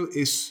been through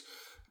is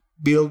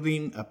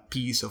building a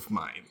peace of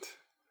mind.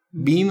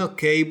 Mm-hmm. Being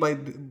okay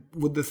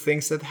with the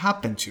things that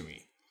happened to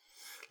me.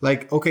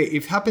 Like, okay,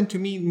 it happened to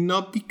me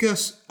not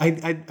because I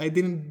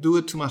didn't do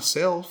it to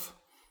myself.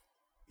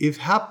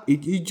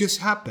 It just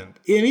happened.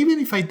 And even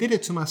if I did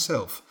it to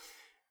myself,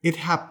 it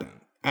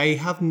happened. I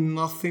have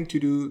nothing to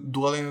do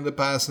dwelling in the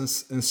past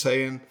and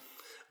saying,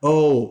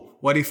 oh,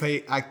 what if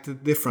I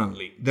acted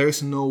differently?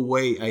 There's no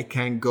way I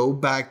can go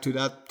back to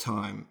that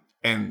time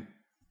and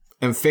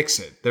fix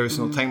it. There is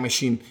no time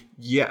machine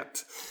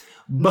yet.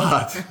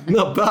 But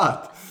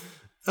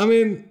I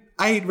mean,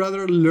 I'd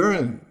rather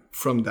learn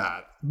from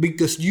that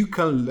because you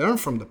can learn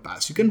from the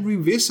past. You can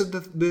revisit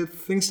the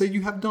things that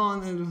you have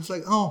done and it's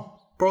like, oh,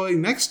 probably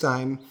next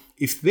time,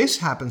 if this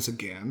happens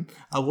again,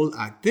 I will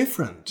act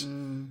different.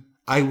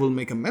 I will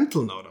make a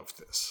mental note of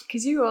this.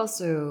 Because you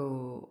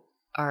also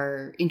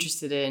are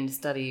interested in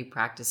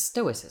practice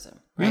stoicism,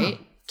 right?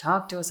 Yeah.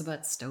 Talk to us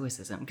about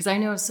stoicism. Because I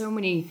know so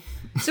many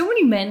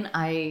men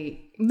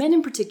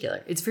in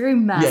particular, it's very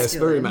masculine. Yeah, it's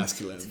very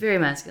masculine. It's very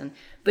masculine.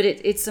 But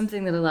it's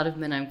something that a lot of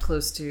men I'm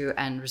close to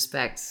and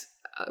respect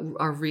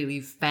are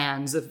really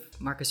fans of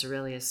Marcus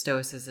Aurelius'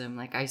 Stoicism.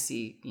 Like I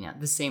see,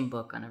 the same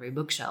book on every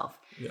bookshelf.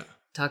 Yeah.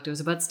 talk to us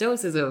about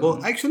Stoicism.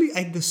 Well, actually,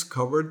 I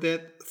discovered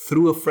that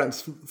through a friend,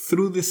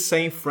 through the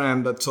same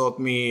friend that taught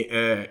me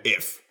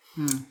if.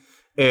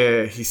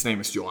 His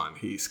name is Johan.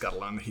 He's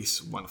Scotland.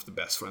 He's one of the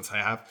best friends I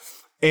have.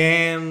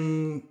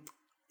 And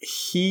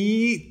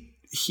he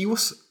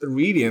was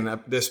reading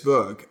this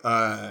book.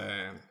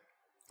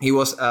 He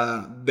was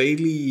a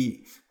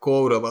daily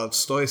quote about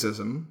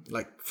Stoicism,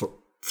 like for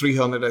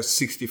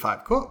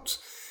 365 quotes.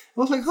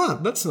 I was like,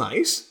 that's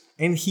nice.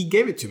 And he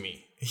gave it to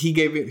me. He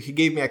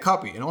gave me a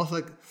copy. And I was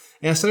like,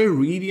 and I started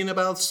reading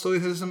about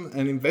Stoicism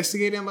and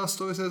investigating about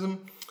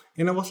Stoicism.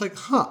 And I was like,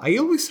 I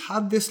always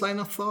had this line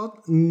of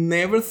thought.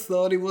 Never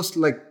thought it was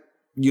like,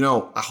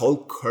 a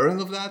whole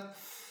current of that.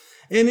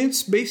 And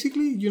it's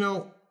basically,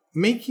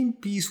 making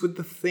peace with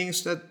the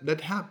things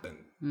that happen.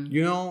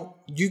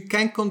 You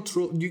can't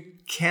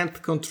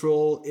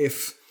control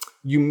if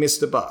you miss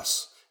the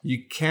bus.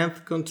 You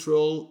can't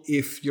control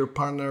if your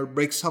partner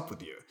breaks up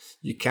with you.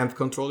 You can't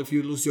control if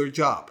you lose your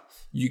job.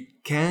 You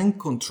can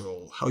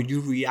control how you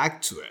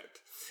react to it.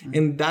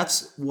 And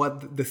that's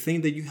what the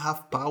thing that you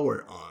have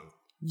power on.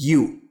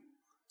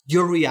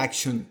 Your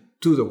reaction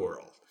to the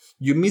world.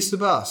 You miss the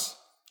bus,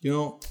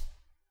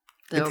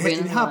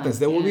 it happens.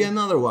 There will be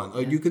another one.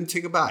 Or you can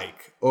take a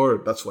bike. Or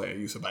that's why I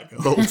use a bike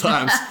at all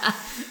times.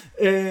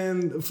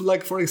 And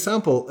for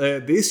example,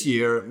 this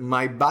year,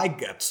 my bike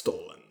got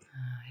stolen.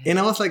 And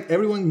I was like,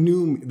 everyone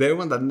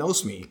that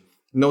knows me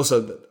knows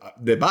that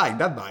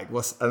that bike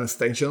was an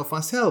extension of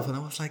myself. And I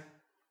was like,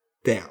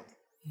 damn.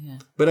 Yeah.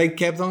 But I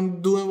kept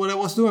on doing what I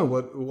was doing,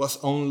 what was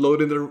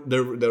unloading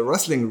the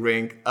wrestling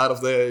ring out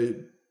of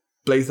the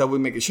place that we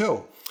make a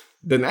show.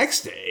 The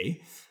next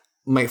day,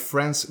 my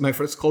friends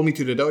called me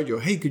to the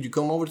dojo. Hey, could you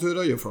come over to the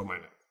dojo for a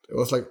minute? I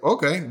was like,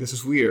 okay, this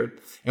is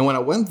weird. And when I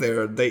went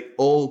there, they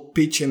all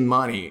pitched in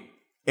money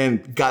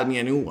and got me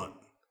a new one.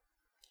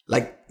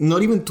 Like,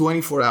 not even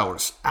 24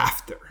 hours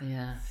after.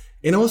 Yeah.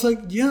 And I was like,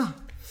 yeah.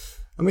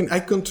 I mean, I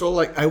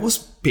was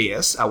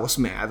pissed. I was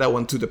mad. I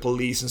went to the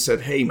police and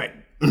said, hey,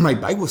 my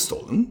bike was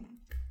stolen.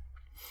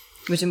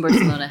 Which in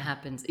Barcelona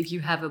happens. If you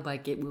have a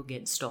bike, it will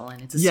get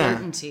stolen. It's a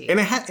certainty. And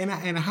I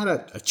had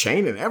a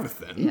chain and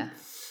everything. Yeah.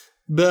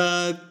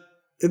 But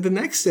the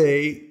next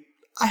day,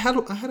 I had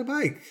a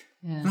bike.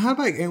 Yeah. I had a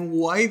bike and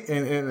white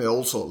and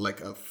also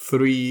like a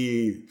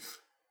 3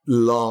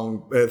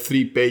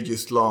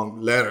 pages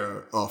long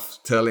letter of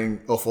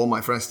all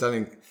my friends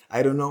telling,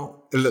 I don't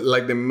know,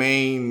 like the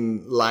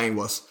main line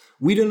was,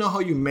 we don't know how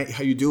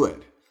you do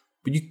it,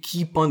 but you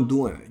keep on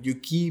doing it. You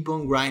keep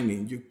on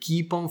grinding. You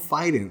keep on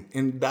fighting.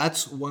 And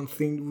that's one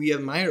thing we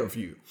admire of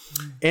you.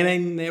 Mm. And I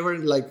never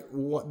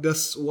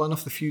that's one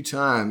of the few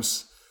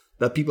times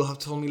that people have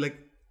told me like,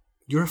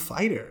 you're a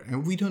fighter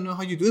and we don't know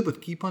how you do it,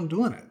 but keep on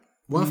doing it.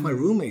 One of my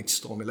roommates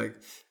told me like,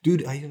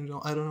 dude, I don't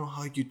know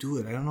how you do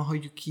it. I don't know how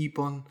you keep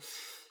on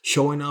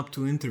showing up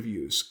to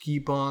interviews,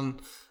 keep on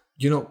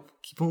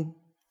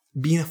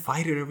being a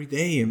fighter every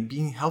day and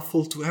being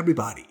helpful to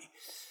everybody.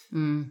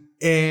 Mm.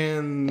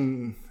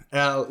 And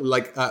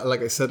like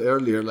I said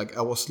earlier, like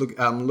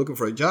I'm looking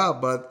for a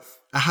job, but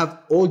I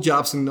have all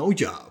jobs and no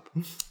job.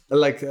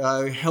 Like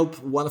I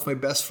helped one of my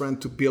best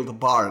friends to build a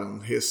bar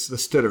in his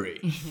distillery.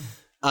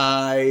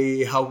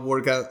 I have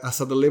worked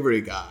as a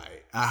delivery guy.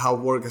 I have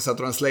worked as a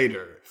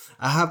translator.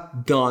 I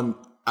have done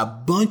a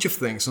bunch of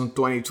things in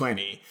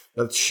 2020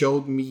 that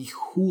showed me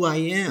who I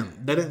am.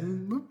 That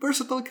I'm a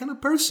versatile kind of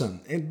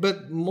person.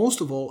 But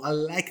most of all, I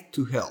like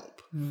to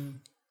help. Mm.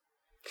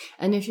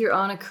 And if you're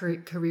on a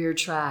career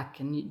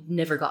track and you've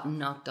never gotten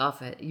knocked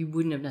off it, you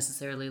wouldn't have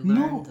necessarily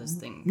learned those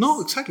things.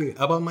 No, exactly.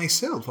 About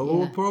myself. I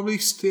will probably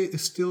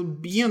still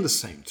be on the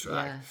same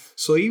track. Yeah.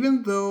 So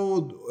even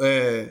though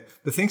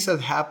the things that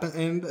happen,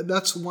 and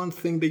that's one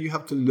thing that you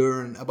have to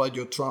learn about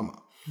your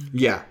trauma. Mm-hmm.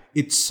 Yeah,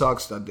 it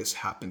sucks that this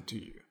happened to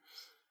you.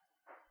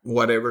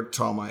 Whatever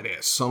trauma it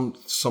is.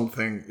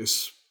 Something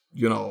is,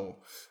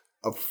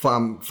 a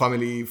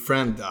family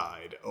friend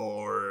died,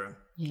 or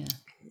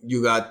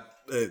you got...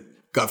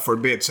 God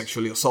forbid,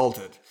 sexually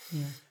assaulted.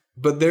 Yeah.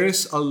 But there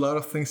is a lot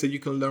of things that you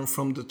can learn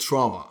from the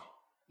trauma,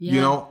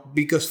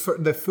 because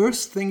the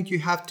first thing you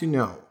have to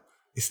know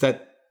is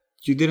that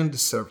you didn't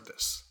deserve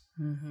this.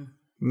 Mm-hmm.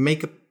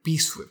 Make a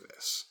peace with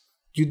this.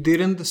 You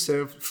didn't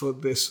deserve for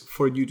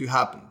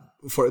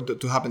it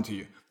to happen to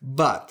you.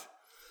 But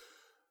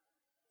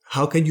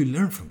how can you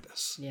learn from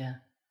this? Yeah.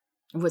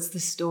 What's the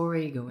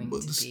story going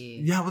to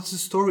be? Yeah, what's the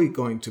story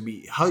going to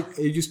be? How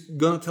are you just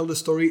going to tell the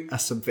story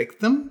as a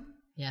victim?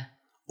 Yeah.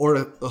 Or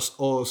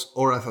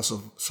as a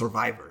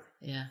survivor.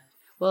 Yeah.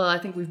 Well, I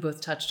think we've both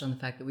touched on the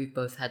fact that we've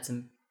both had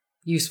some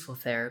useful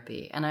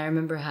therapy. And I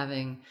remember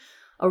having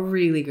a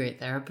really great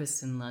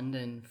therapist in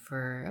London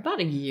for about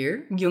a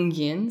year,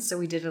 Jungian. So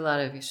we did a lot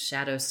of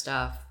shadow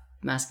stuff,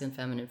 masculine,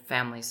 feminine,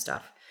 family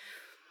stuff.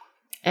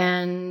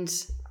 And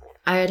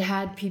I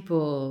had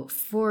people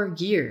for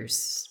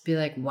years be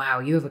like, wow,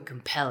 you have a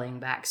compelling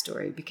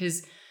backstory,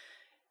 because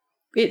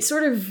it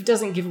sort of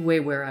doesn't give away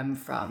where I'm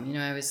from.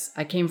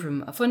 I came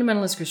from a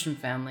fundamentalist Christian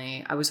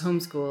family. I was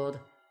homeschooled.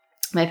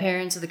 My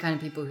parents are the kind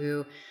of people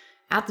who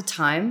at the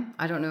time,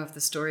 I don't know if the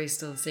story is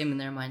still the same in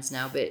their minds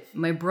now, but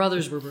my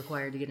brothers were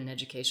required to get an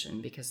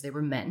education because they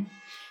were men.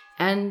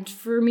 And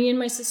for me and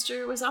my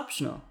sister, it was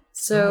optional.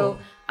 So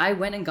I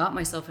went and got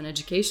myself an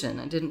education.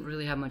 I didn't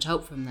really have much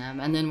help from them.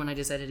 And then when I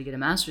decided to get a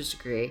master's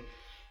degree,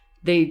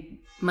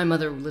 my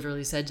mother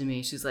literally said to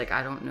me, she's like,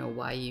 I don't know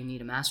why you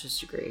need a master's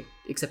degree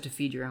except to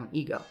feed your own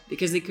ego,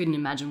 because they couldn't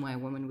imagine why a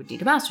woman would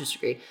need a master's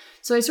degree.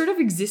 So I sort of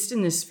exist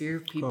in this sphere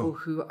of people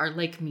who are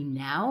like me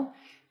now,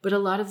 but a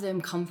lot of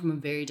them come from a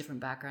very different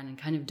background and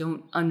kind of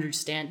don't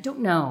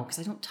know, because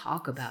I don't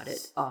talk about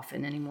it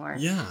often anymore.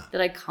 Yeah.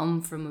 That I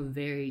come from a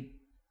very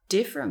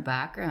different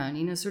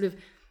background, sort of.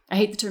 I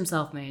hate the term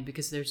self-made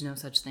because there's no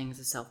such thing as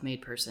a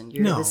self-made person.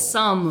 You're the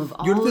sum of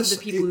all of the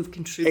people who've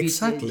contributed.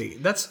 Exactly.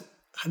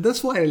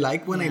 That's why I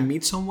like when I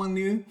meet someone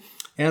new,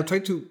 and I try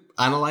to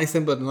analyze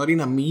them, but not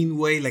in a mean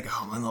way, like,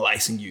 oh, I'm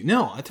analyzing you.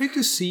 No, I try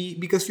to see,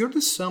 because you're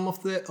the sum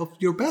of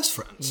your best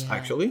friends,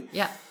 actually.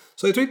 Yeah.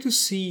 So I try to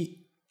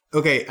see,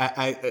 okay,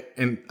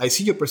 I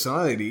see your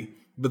personality,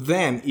 but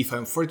then if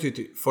I'm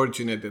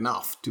fortunate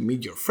enough to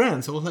meet your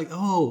friends, I was like,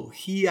 oh,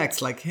 he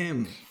acts like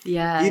him.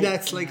 Yeah. It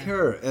acts like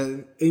her.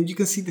 And you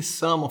can see the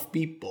sum of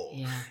people.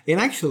 Yeah. And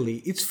actually,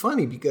 it's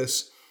funny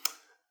because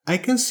I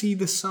can see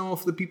the sum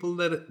of the people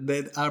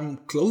that I'm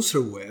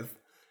closer with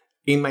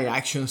in my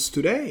actions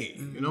today.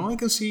 Mm-hmm. I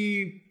can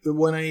see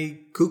when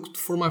I cooked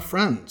for my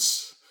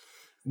friends,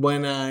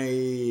 when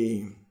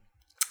I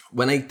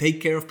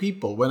take care of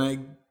people, when I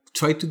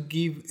try to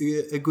give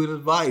a good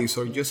advice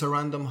or just a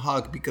random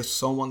hug because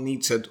someone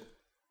needs it,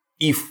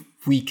 if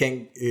we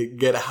can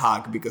get a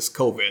hug because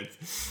COVID.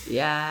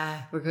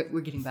 Yeah,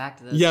 we're getting back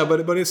to this. Yeah,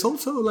 but it's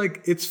also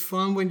like, it's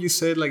fun when you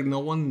say like no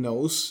one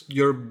knows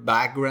your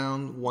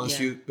background once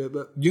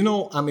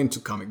I'm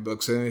into comic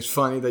books, and it's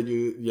funny that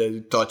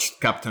you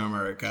touched Captain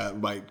America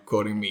by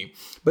quoting me.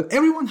 But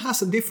everyone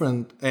has a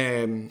different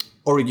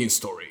origin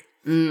story.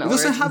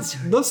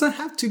 It doesn't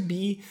have to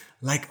be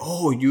like,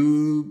 oh,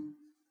 you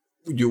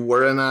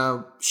were in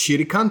a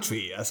shitty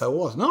country as I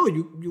was. No,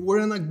 you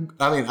were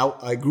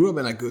I grew up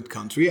in a good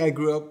country.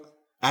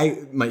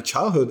 My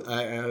childhood,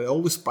 I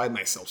always pride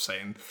myself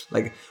saying,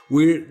 like,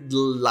 we're the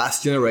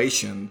last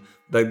generation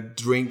that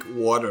drink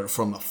water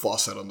from a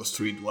faucet on the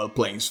street while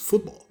playing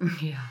football.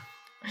 Yeah.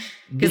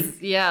 Because,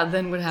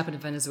 then what happened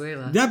in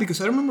Venezuela? Yeah,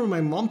 because I remember my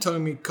mom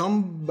telling me,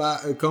 come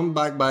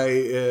back by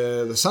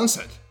the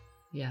sunset.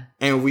 Yeah.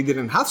 And we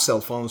didn't have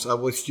cell phones. I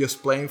was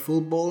just playing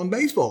football and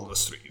baseball on the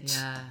streets.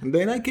 Yeah. And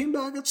then I came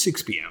back at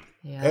 6 p.m.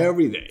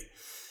 Every day.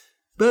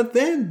 But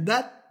then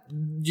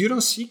you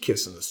don't see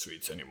kids in the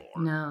streets anymore.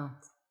 No.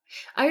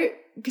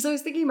 Because I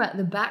was thinking about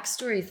the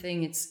backstory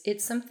thing.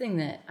 It's something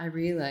that I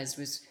realized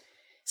was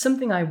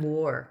something I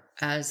wore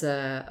as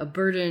a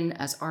burden,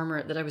 as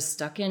armor that I was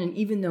stuck in. And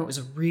even though it was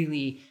a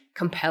really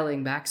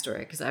compelling backstory,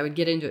 because I would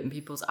get into it and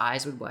people's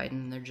eyes would widen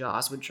and their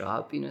jaws would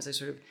drop, as I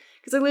sort of...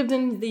 Because I lived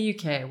in the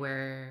UK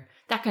where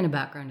that kind of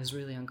background is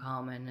really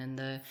uncommon.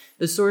 And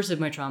the source of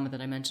my trauma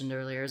that I mentioned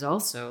earlier is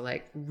also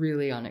like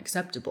really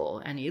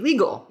unacceptable and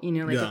illegal.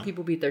 If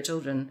people beat their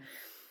children.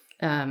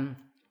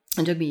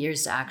 It took me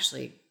years to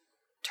actually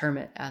term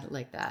it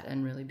like that,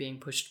 and really being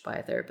pushed by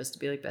a therapist to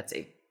be like,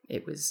 Betsy,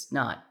 it was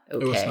not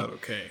okay. It was not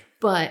okay.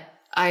 But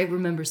I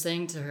remember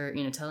saying to her,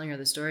 telling her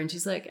the story, and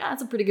she's like,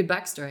 that's a pretty good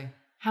backstory.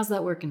 How's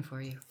that working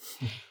for you?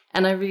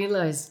 And I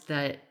realized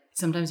that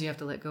sometimes you have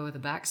to let go of the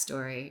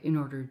backstory in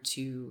order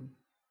to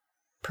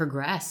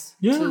progress,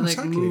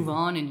 to move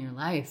on in your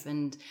life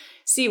and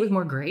see it with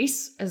more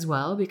grace as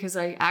well, because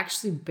I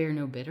actually bear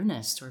no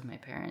bitterness toward my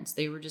parents.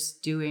 They were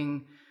just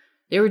doing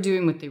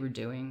what they were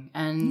doing,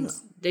 and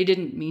they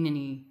didn't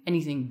mean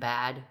anything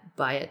bad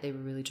by it. They were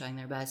really trying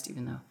their best,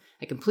 even though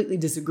I completely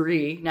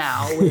disagree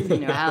now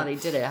with how they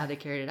did it, how they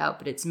carried it out.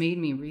 But it's made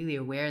me really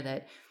aware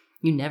that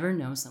you never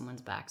know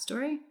someone's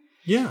backstory.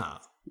 Yeah.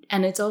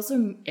 And it's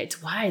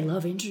why I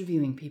love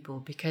interviewing people,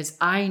 because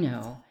I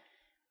know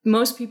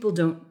most people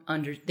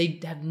they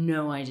have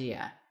no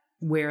idea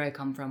where I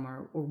come from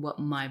or what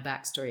my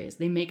backstory is.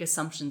 They make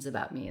assumptions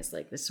about me as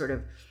like this sort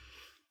of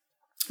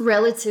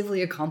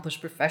relatively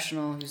accomplished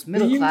professional who's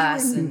middle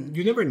class.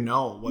 You never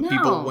know what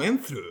people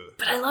went through.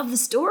 But I love the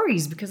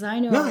stories because I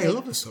know. No, I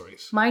love the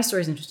stories. My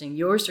story's interesting.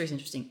 Your story's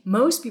interesting.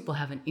 Most people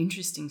have an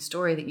interesting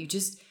story that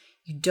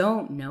you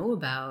don't know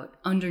about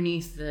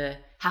underneath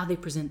how they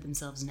present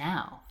themselves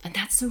now. And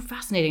that's so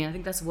fascinating. I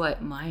think that's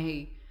what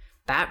my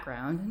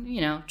background,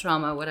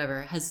 trauma,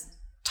 whatever, has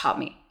taught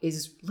me,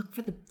 is look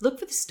for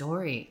the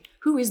story.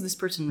 Who is this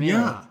person really?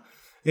 Yeah.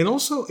 And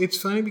also it's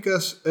funny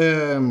because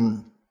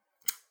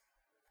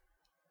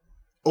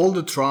all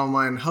the trauma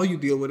and how you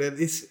deal with it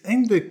is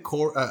in the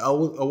core. I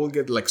will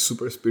get like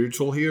super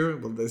spiritual here,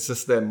 but this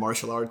is the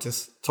martial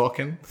artist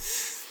talking.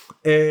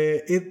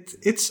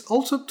 It's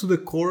also to the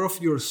core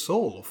of your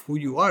soul, of who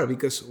you are.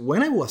 Because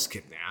when I was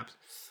kidnapped,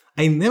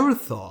 I never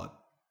thought,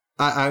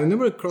 I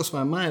never crossed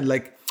my mind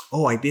like,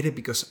 oh, I did it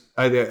because,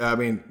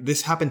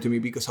 this happened to me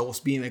because I was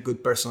being a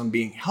good person and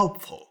being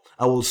helpful.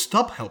 I will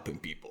stop helping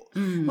people.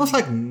 I was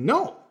like,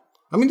 no.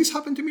 This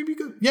happened to me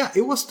because,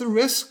 it was the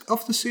risk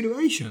of the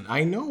situation.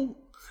 I know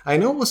I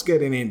know what's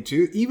getting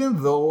into,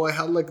 even though I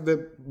had like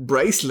the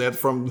bracelet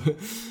from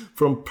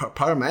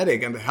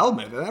paramedic and the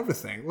helmet and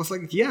everything. It was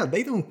like, yeah,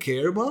 they don't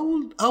care, but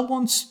I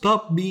won't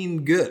stop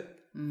being good.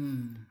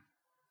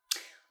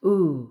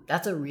 Ooh,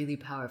 that's a really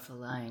powerful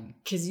line.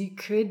 Because you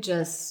could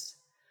just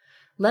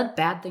let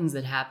bad things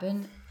that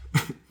happen,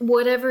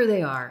 whatever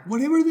they are,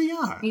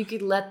 you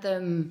could let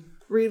them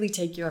really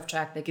take you off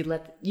track.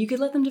 You could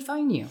let them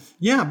define you.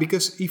 Yeah,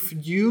 because if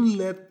you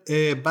let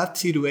bad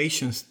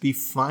situations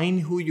define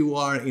who you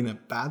are in a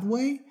bad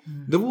way,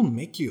 they will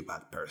make you a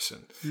bad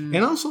person. And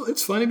also,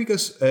 it's funny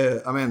because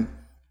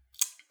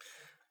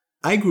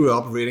I grew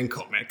up reading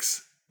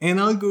comics,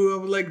 and I grew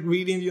up like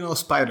reading,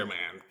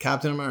 Spider-Man,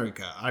 Captain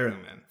America,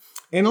 Iron Man,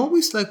 and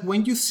always like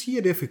when you see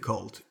a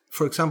difficult,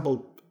 for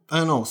example, I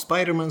don't know,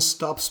 Spider-Man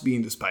stops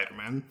being the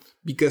Spider-Man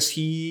because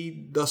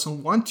he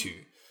doesn't want to.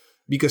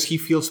 Because he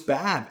feels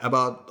bad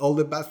about all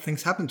the bad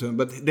things happen to him.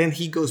 But then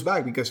he goes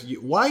back because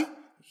why?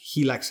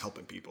 He likes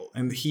helping people.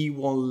 And he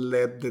won't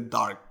let the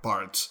dark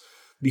parts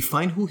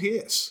define who he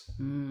is.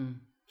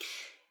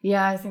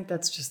 Yeah, I think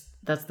that's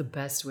the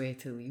best way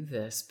to leave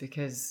this,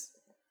 because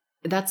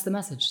that's the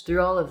message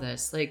through all of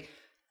this. Like,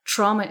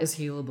 trauma is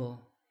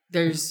healable.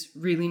 There's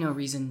really no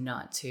reason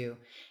not to.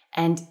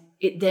 And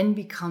it then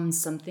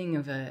becomes something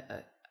of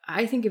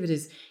I think of it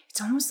as,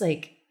 it's almost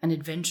like an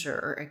adventure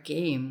or a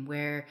game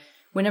where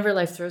whenever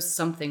life throws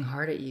something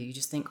hard at you, you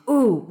just think,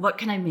 ooh, what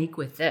can I make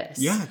with this?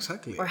 Yeah,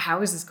 exactly. Or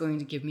how is this going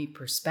to give me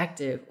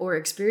perspective or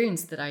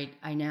experience that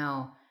I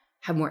now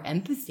have more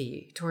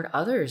empathy toward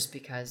others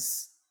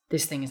because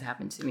this thing has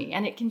happened to me.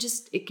 And it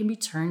can be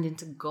turned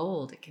into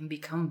gold. It can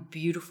become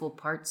beautiful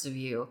parts of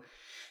you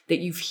that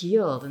you've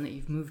healed and that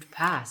you've moved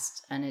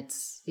past. And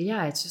it's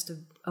just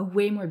a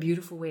way more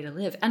beautiful way to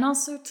live. And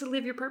also to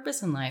live your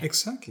purpose in life.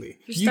 Exactly.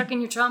 If you're stuck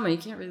in your trauma, you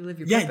can't really live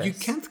your purpose. Yeah, you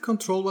can't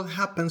control what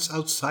happens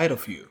outside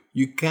of you.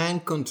 You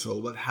can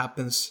control what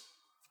happens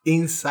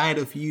inside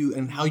of you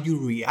and how you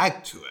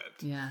react to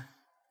it. Yeah.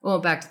 Well,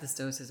 back to the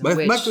Stoicism.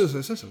 Back to the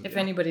Stoicism. If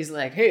anybody's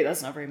like, hey,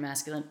 that's not very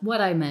masculine. What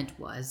I meant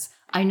was,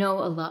 I know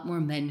a lot more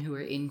men who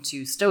are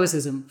into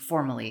Stoicism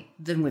formally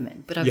than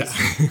women. But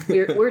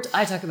obviously,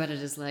 I talk about it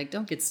as like,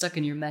 don't get stuck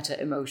in your meta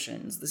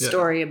emotions, the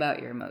story about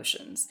your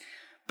emotions.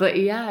 But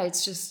yeah,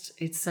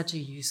 it's such a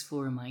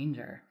useful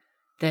reminder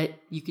that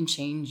you can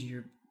change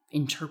your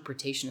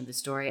interpretation of the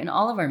story. And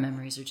all of our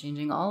memories are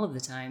changing all of the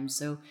time.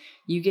 So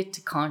you get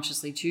to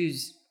consciously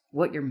choose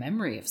what your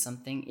memory of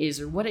something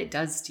is or what it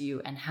does to you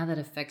and how that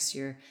affects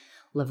your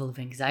level of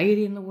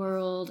anxiety in the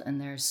world. And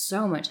there's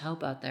so much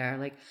help out there.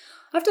 Like,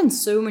 I've done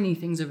so many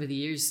things over the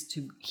years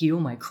to heal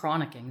my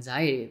chronic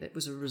anxiety that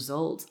was a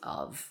result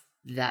of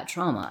that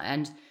trauma.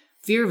 And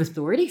fear of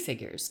authority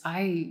figures,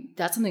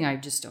 that's something I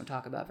just don't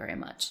talk about very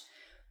much.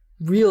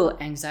 Real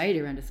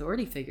anxiety around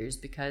authority figures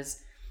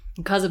because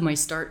of my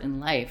start in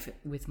life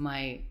with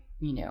my,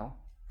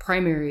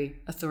 primary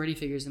authority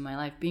figures in my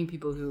life being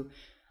people who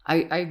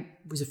I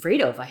was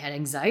afraid of. I had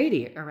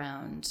anxiety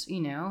around,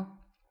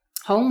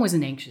 home was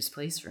an anxious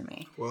place for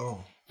me.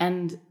 Wow.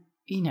 And,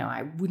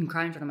 I wouldn't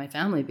cry in front of my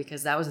family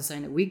because that was a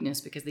sign of weakness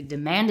because they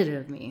demanded it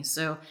of me.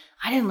 So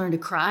I didn't learn to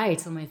cry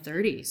till my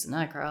 30s. And now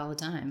I cry all the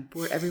time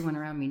for everyone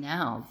around me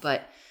now.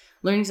 But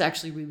learning to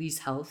actually release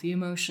healthy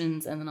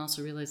emotions and then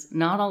also realize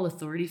not all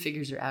authority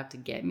figures are out to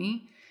get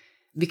me,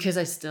 because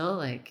I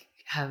still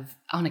have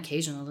on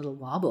occasion a little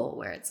wobble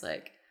where it's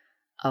like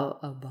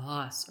a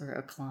boss or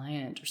a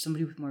client or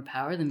somebody with more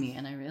power than me.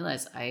 And I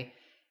realize I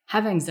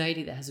have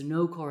anxiety that has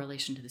no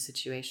correlation to the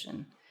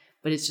situation,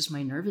 but it's just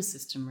my nervous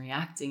system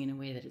reacting in a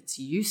way that it's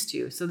used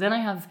to. So then I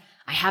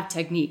have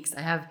techniques.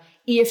 I have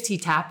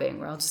EFT tapping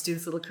where I'll just do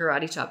this little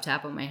karate chop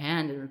tap on my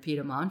hand and repeat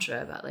a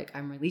mantra about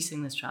I'm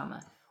releasing this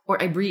trauma.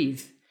 Or I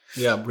breathe.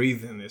 Yeah,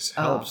 breathing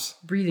helps.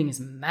 Breathing is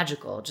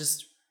magical.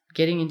 Just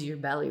getting into your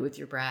belly with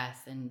your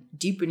breath and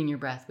deepening your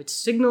breath, which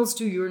signals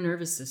to your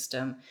nervous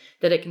system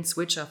that it can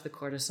switch off the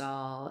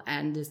cortisol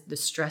and the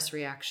stress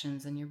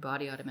reactions, and your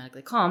body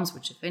automatically calms,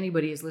 which if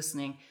anybody is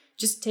listening,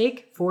 just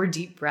take 4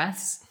 deep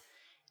breaths.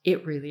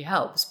 It really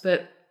helps.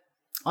 But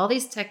all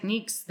these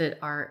techniques that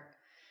are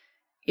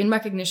in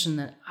recognition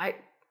that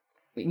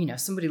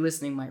somebody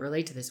listening might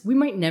relate to this. We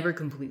might never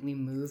completely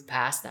move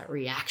past that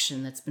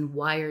reaction that's been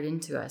wired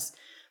into us,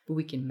 but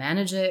we can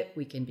manage it.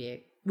 We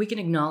can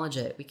acknowledge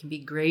it. We can be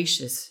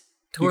gracious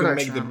toward our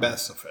trauma. You can make the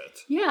best of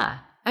it. Yeah.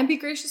 And be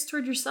gracious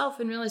toward yourself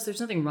and realize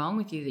there's nothing wrong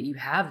with you that you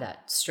have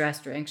that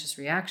stressed or anxious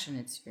reaction.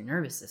 It's your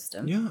nervous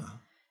system. Yeah.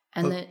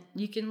 And that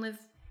you can live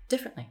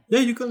differently. Yeah,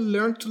 you can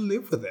learn to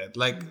live with it.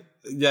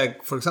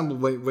 For example,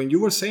 when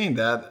you were saying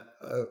that,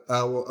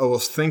 I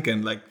was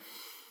thinking,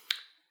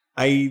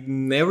 I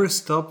never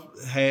stop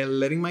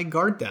letting my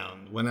guard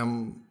down when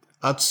I'm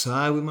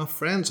outside with my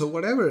friends or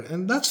whatever.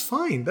 And that's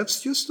fine.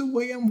 That's just the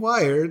way I'm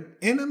wired.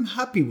 And I'm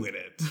happy with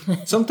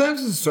it.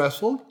 Sometimes it's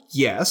stressful.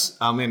 Yes.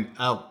 I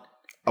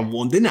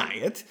won't deny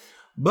it.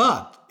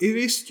 But it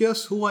is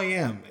just who I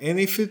am. And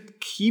if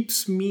it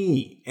keeps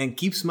me and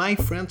keeps my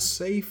friends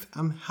safe,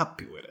 I'm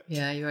happy with it.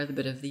 Yeah, you are the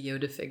bit of the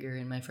Yoda figure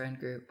in my friend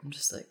group. I'm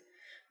just like,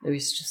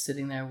 Luis just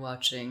sitting there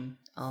watching,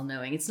 all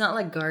knowing. It's not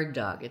like guard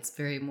dog. It's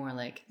very more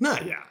like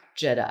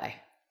Jedi.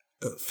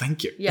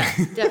 Thank you. Yeah,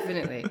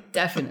 definitely.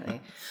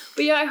 Definitely.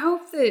 But yeah, I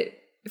hope that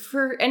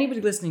for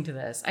anybody listening to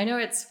this, I know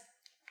it's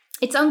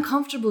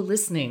uncomfortable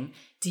listening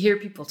to hear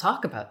people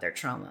talk about their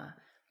trauma.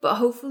 But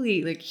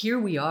hopefully, like, here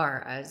we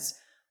are as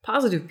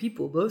positive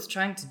people, both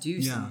trying to do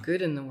some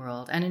good in the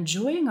world and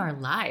enjoying our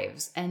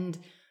lives. And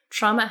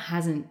trauma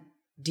hasn't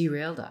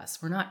derailed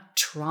us. We're not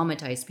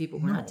traumatized people.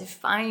 We're not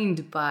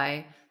defined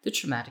by the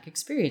traumatic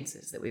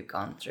experiences that we've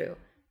gone through.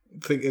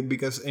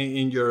 Because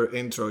in your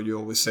intro, you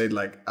always say,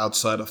 like,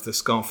 outside of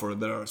discomfort,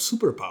 there are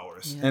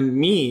superpowers. Yeah. And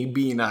me,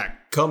 being a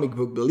comic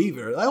book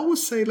believer, I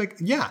always say, like,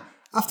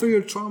 after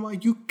your trauma,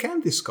 you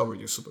can discover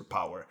your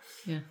superpower.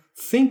 Yeah.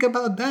 Think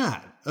about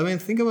that. I mean,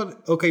 think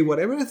about, okay,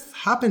 whatever has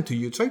happened to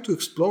you, try to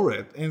explore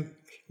it. And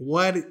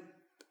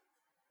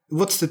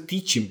what's the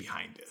teaching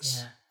behind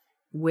this? Yeah.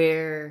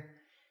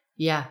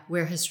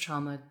 Where has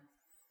trauma,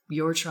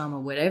 your trauma,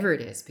 whatever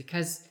it is,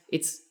 because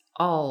it's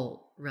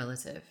all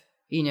relative.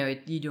 You know,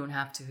 you don't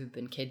have to have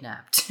been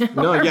kidnapped.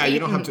 No, you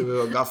don't have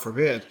to, God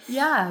forbid.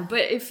 Yeah,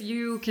 but if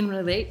you can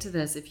relate to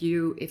this, if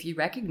you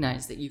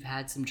recognize that you've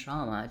had some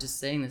trauma, just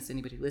saying this to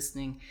anybody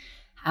listening,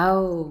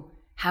 how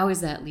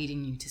is that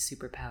leading you to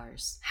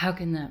superpowers? How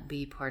can that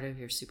be part of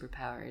your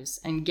superpowers?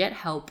 And get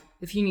help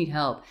if you need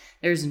help.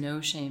 There's no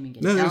shame in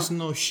getting help. No, there's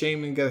no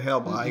shame in getting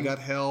help. Mm-hmm. I got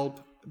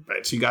help.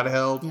 Betsy got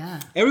help. Yeah.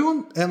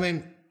 Everyone, I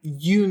mean,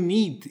 you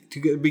need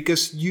to get,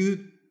 because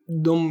you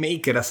don't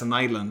make it as an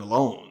island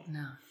alone.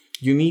 No.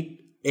 You need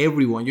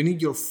everyone. You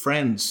need your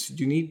friends.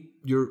 You need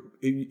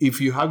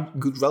if you have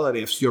good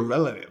relatives, your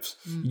relatives.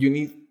 You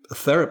need a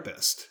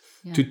therapist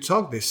to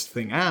talk this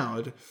thing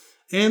out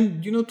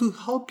and, to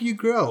help you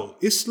grow.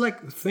 It's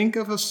like, think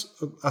of us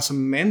as a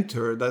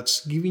mentor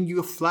that's giving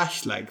you a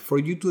flashlight for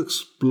you to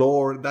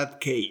explore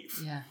that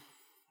cave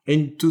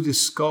and to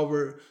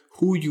discover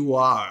who you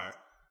are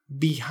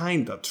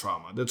behind that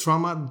trauma. The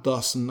trauma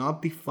does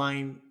not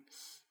define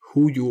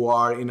who you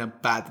are in a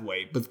bad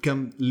way, but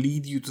can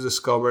lead you to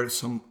discover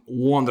some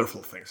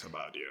wonderful things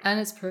about you. And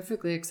it's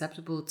perfectly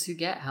acceptable to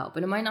get help.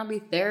 And it might not be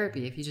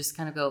therapy if you just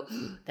kind of go,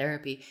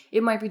 therapy.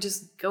 It might be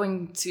just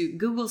going to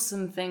Google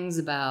some things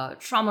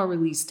about trauma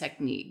release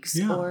techniques.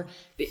 Yeah. Or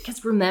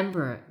because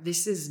remember,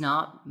 this is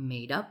not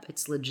made up.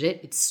 It's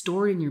legit. It's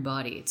stored in your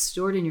body. It's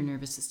stored in your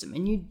nervous system.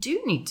 And you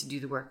do need to do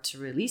the work to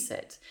release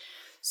it.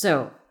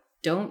 So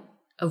don't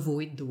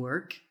avoid the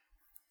work.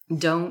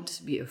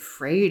 Don't be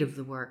afraid of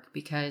the work,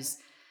 because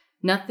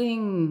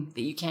nothing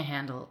that you can't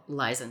handle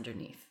lies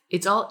underneath.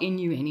 It's all in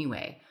you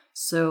anyway.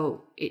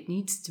 So it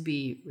needs to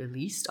be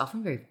released,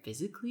 often very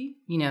physically.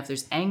 If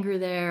there's anger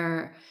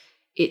there,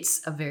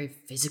 it's a very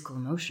physical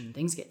emotion.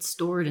 Things get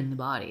stored in the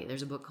body.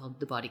 There's a book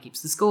called The Body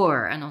Keeps the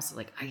Score. And also,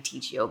 like, I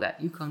teach yoga.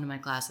 You come to my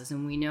classes,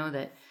 and we know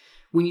that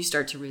when you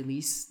start to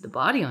release the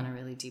body on a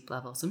really deep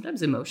level,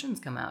 sometimes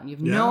emotions come out and you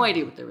have no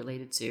idea what they're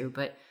related to,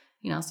 but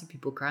I'll see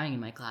people crying in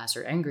my class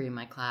or angry in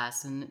my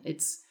class, and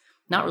it's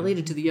not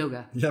related to the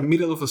yoga. Yeah,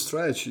 middle of a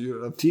stretch,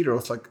 a teeter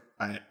was like,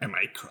 am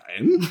I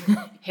crying?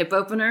 Hip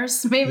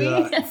openers, maybe?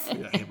 Yeah,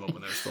 hip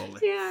openers,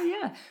 totally.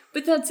 Yeah.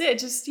 But that's it.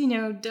 Just,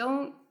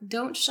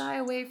 don't shy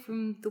away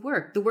from the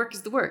work. The work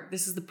is the work.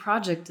 This is the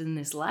project in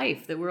this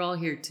life that we're all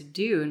here to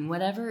do. And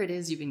whatever it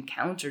is you've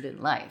encountered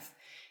in life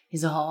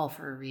is all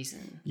for a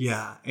reason.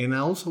 Yeah, and I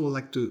also would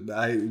like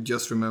I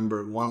just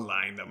remember one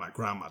line that my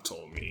grandma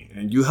told me,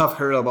 and you have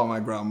heard about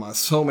my grandma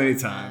so many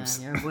times.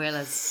 Your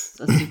abuela's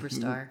a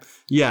superstar.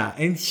 Yeah,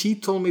 and she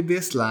told me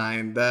this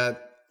line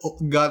that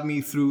got me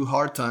through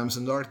hard times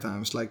and dark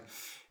times. Like,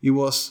 it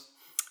was,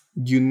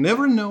 you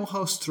never know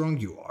how strong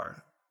you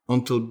are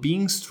until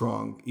being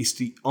strong is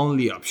the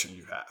only option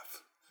you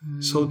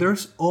have. So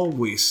there's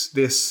always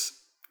this,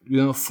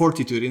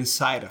 fortitude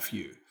inside of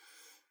you.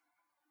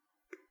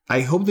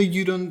 I hope that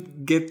you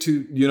don't get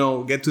to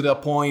the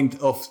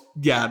point of,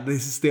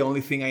 this is the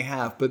only thing I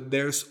have. But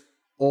there's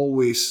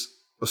always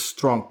a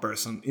strong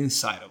person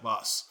inside of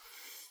us.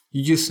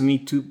 You just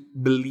need to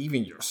believe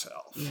in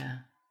yourself. Yeah.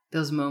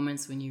 Those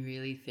moments when you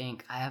really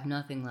think, I have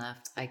nothing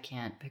left. I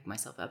can't pick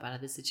myself up out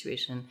of this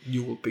situation.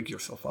 You will pick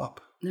yourself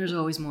up. There's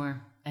always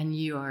more. And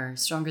you are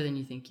stronger than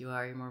you think you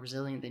are. You're more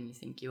resilient than you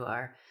think you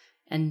are.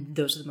 And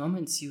those are the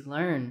moments you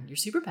learn your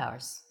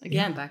superpowers.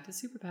 Again, back to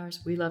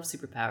superpowers. We love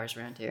superpowers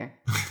around here.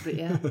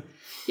 But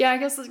I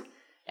guess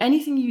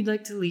anything you'd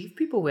like to leave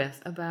people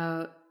with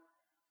about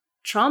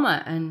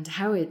trauma and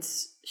how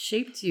it's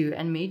shaped you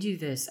and made you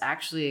this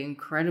actually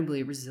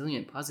incredibly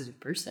resilient, positive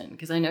person.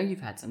 Because I know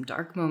you've had some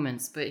dark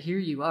moments, but here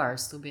you are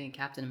still being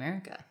Captain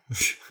America.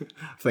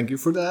 Thank you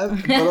for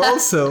that. But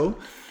also,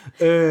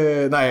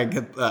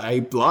 I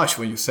blush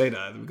when you say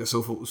that, because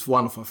it's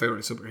one of my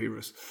favorite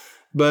superheroes.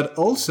 But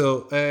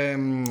also,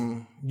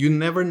 you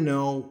never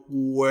know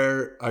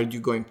where are you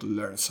going to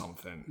learn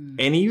something.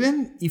 And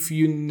even if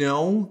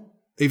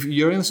if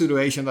you're in a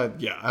situation that,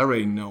 I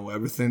already know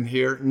everything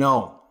here.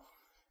 No.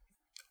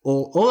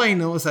 All I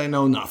know is I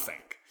know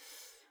nothing.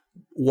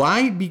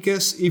 Why?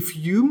 Because if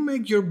you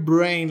make your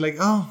brain like,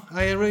 oh,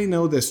 I already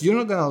know this, you're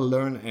not going to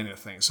learn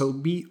anything. So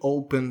be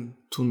open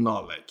to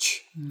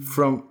knowledge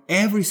from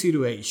every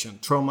situation,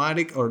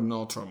 traumatic or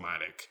not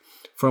traumatic,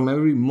 from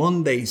every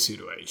mundane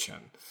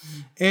situation.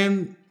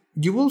 And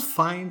you will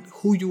find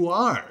who you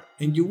are,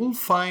 and you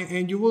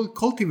will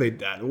cultivate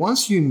that.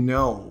 Once you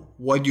know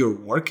what you're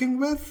working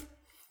with,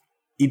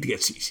 it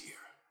gets easier.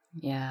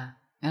 Yeah.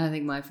 And I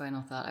think my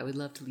final thought I would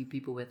love to leave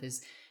people with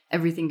is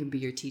everything can be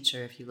your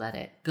teacher if you let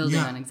it. Building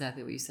on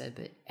exactly what you said,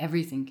 but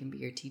everything can be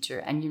your teacher,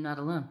 and you're not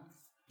alone.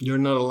 You're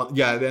not alone.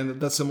 Yeah, then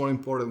that's the more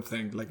important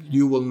thing. Like,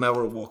 you will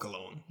never walk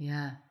alone.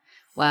 Yeah.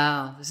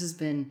 Wow. This has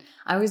been,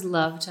 I always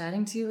love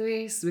chatting to you,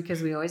 Luis,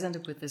 because we always end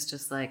up with this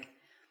just like,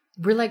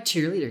 we're like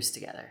cheerleaders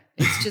together.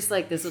 It's just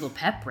like this little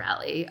pep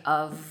rally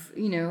of,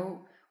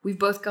 we've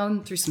both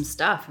gone through some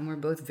stuff, and we're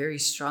both very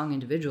strong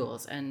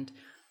individuals, and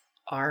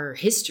our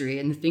history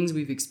and the things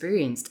we've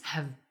experienced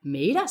have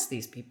made us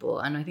these people.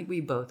 And I think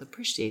we both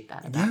appreciate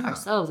that about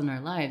ourselves and our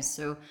lives.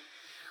 So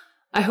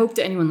I hope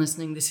to anyone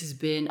listening, this has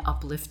been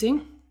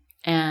uplifting,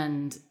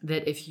 and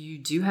that if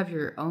you do have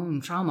your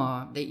own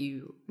trauma that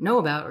you know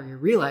about, or you're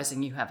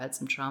realizing you have had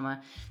some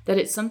trauma, that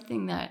it's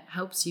something that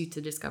helps you to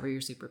discover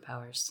your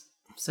superpowers.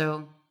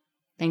 So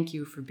thank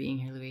you for being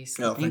here, Luis.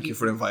 Yeah, thank you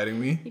for inviting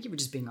me. Thank you for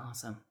just being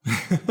awesome.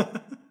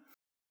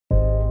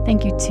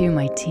 Thank you to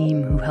my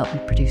team who helped me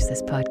produce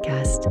this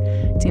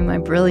podcast, to my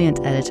brilliant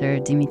editor,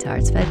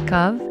 Dimitar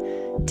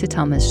Tsvetkov, to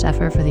Thomas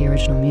Sheffer for the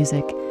original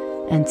music,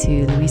 and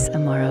to Luis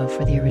Amaro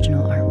for the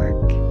original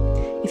artwork.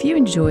 If you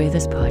enjoy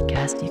this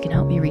podcast, you can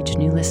help me reach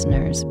new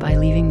listeners by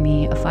leaving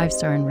me a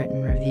 5-star and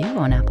written review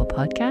on Apple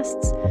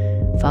Podcasts,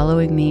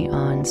 following me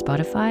on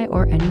Spotify,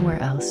 or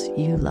anywhere else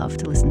you love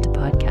to listen to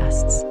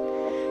podcasts.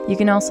 You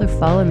can also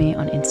follow me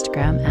on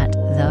Instagram at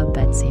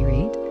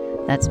 @TheBetsyReed.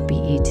 That's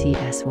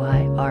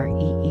BetsyReed.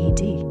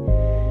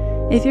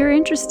 If you're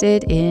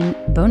interested in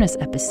bonus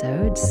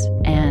episodes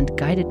and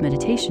guided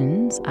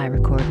meditations I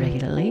record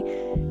regularly,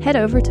 head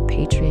over to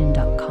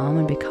patreon.com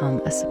and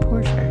become a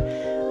supporter.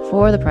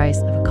 For the price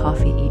of a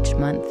coffee each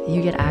month,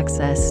 you get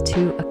access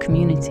to a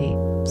community.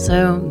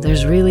 So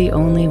there's really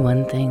only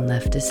one thing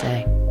left to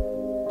say.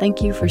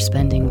 Thank you for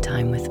spending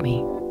time with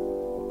me.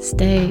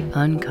 Stay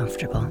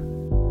uncomfortable.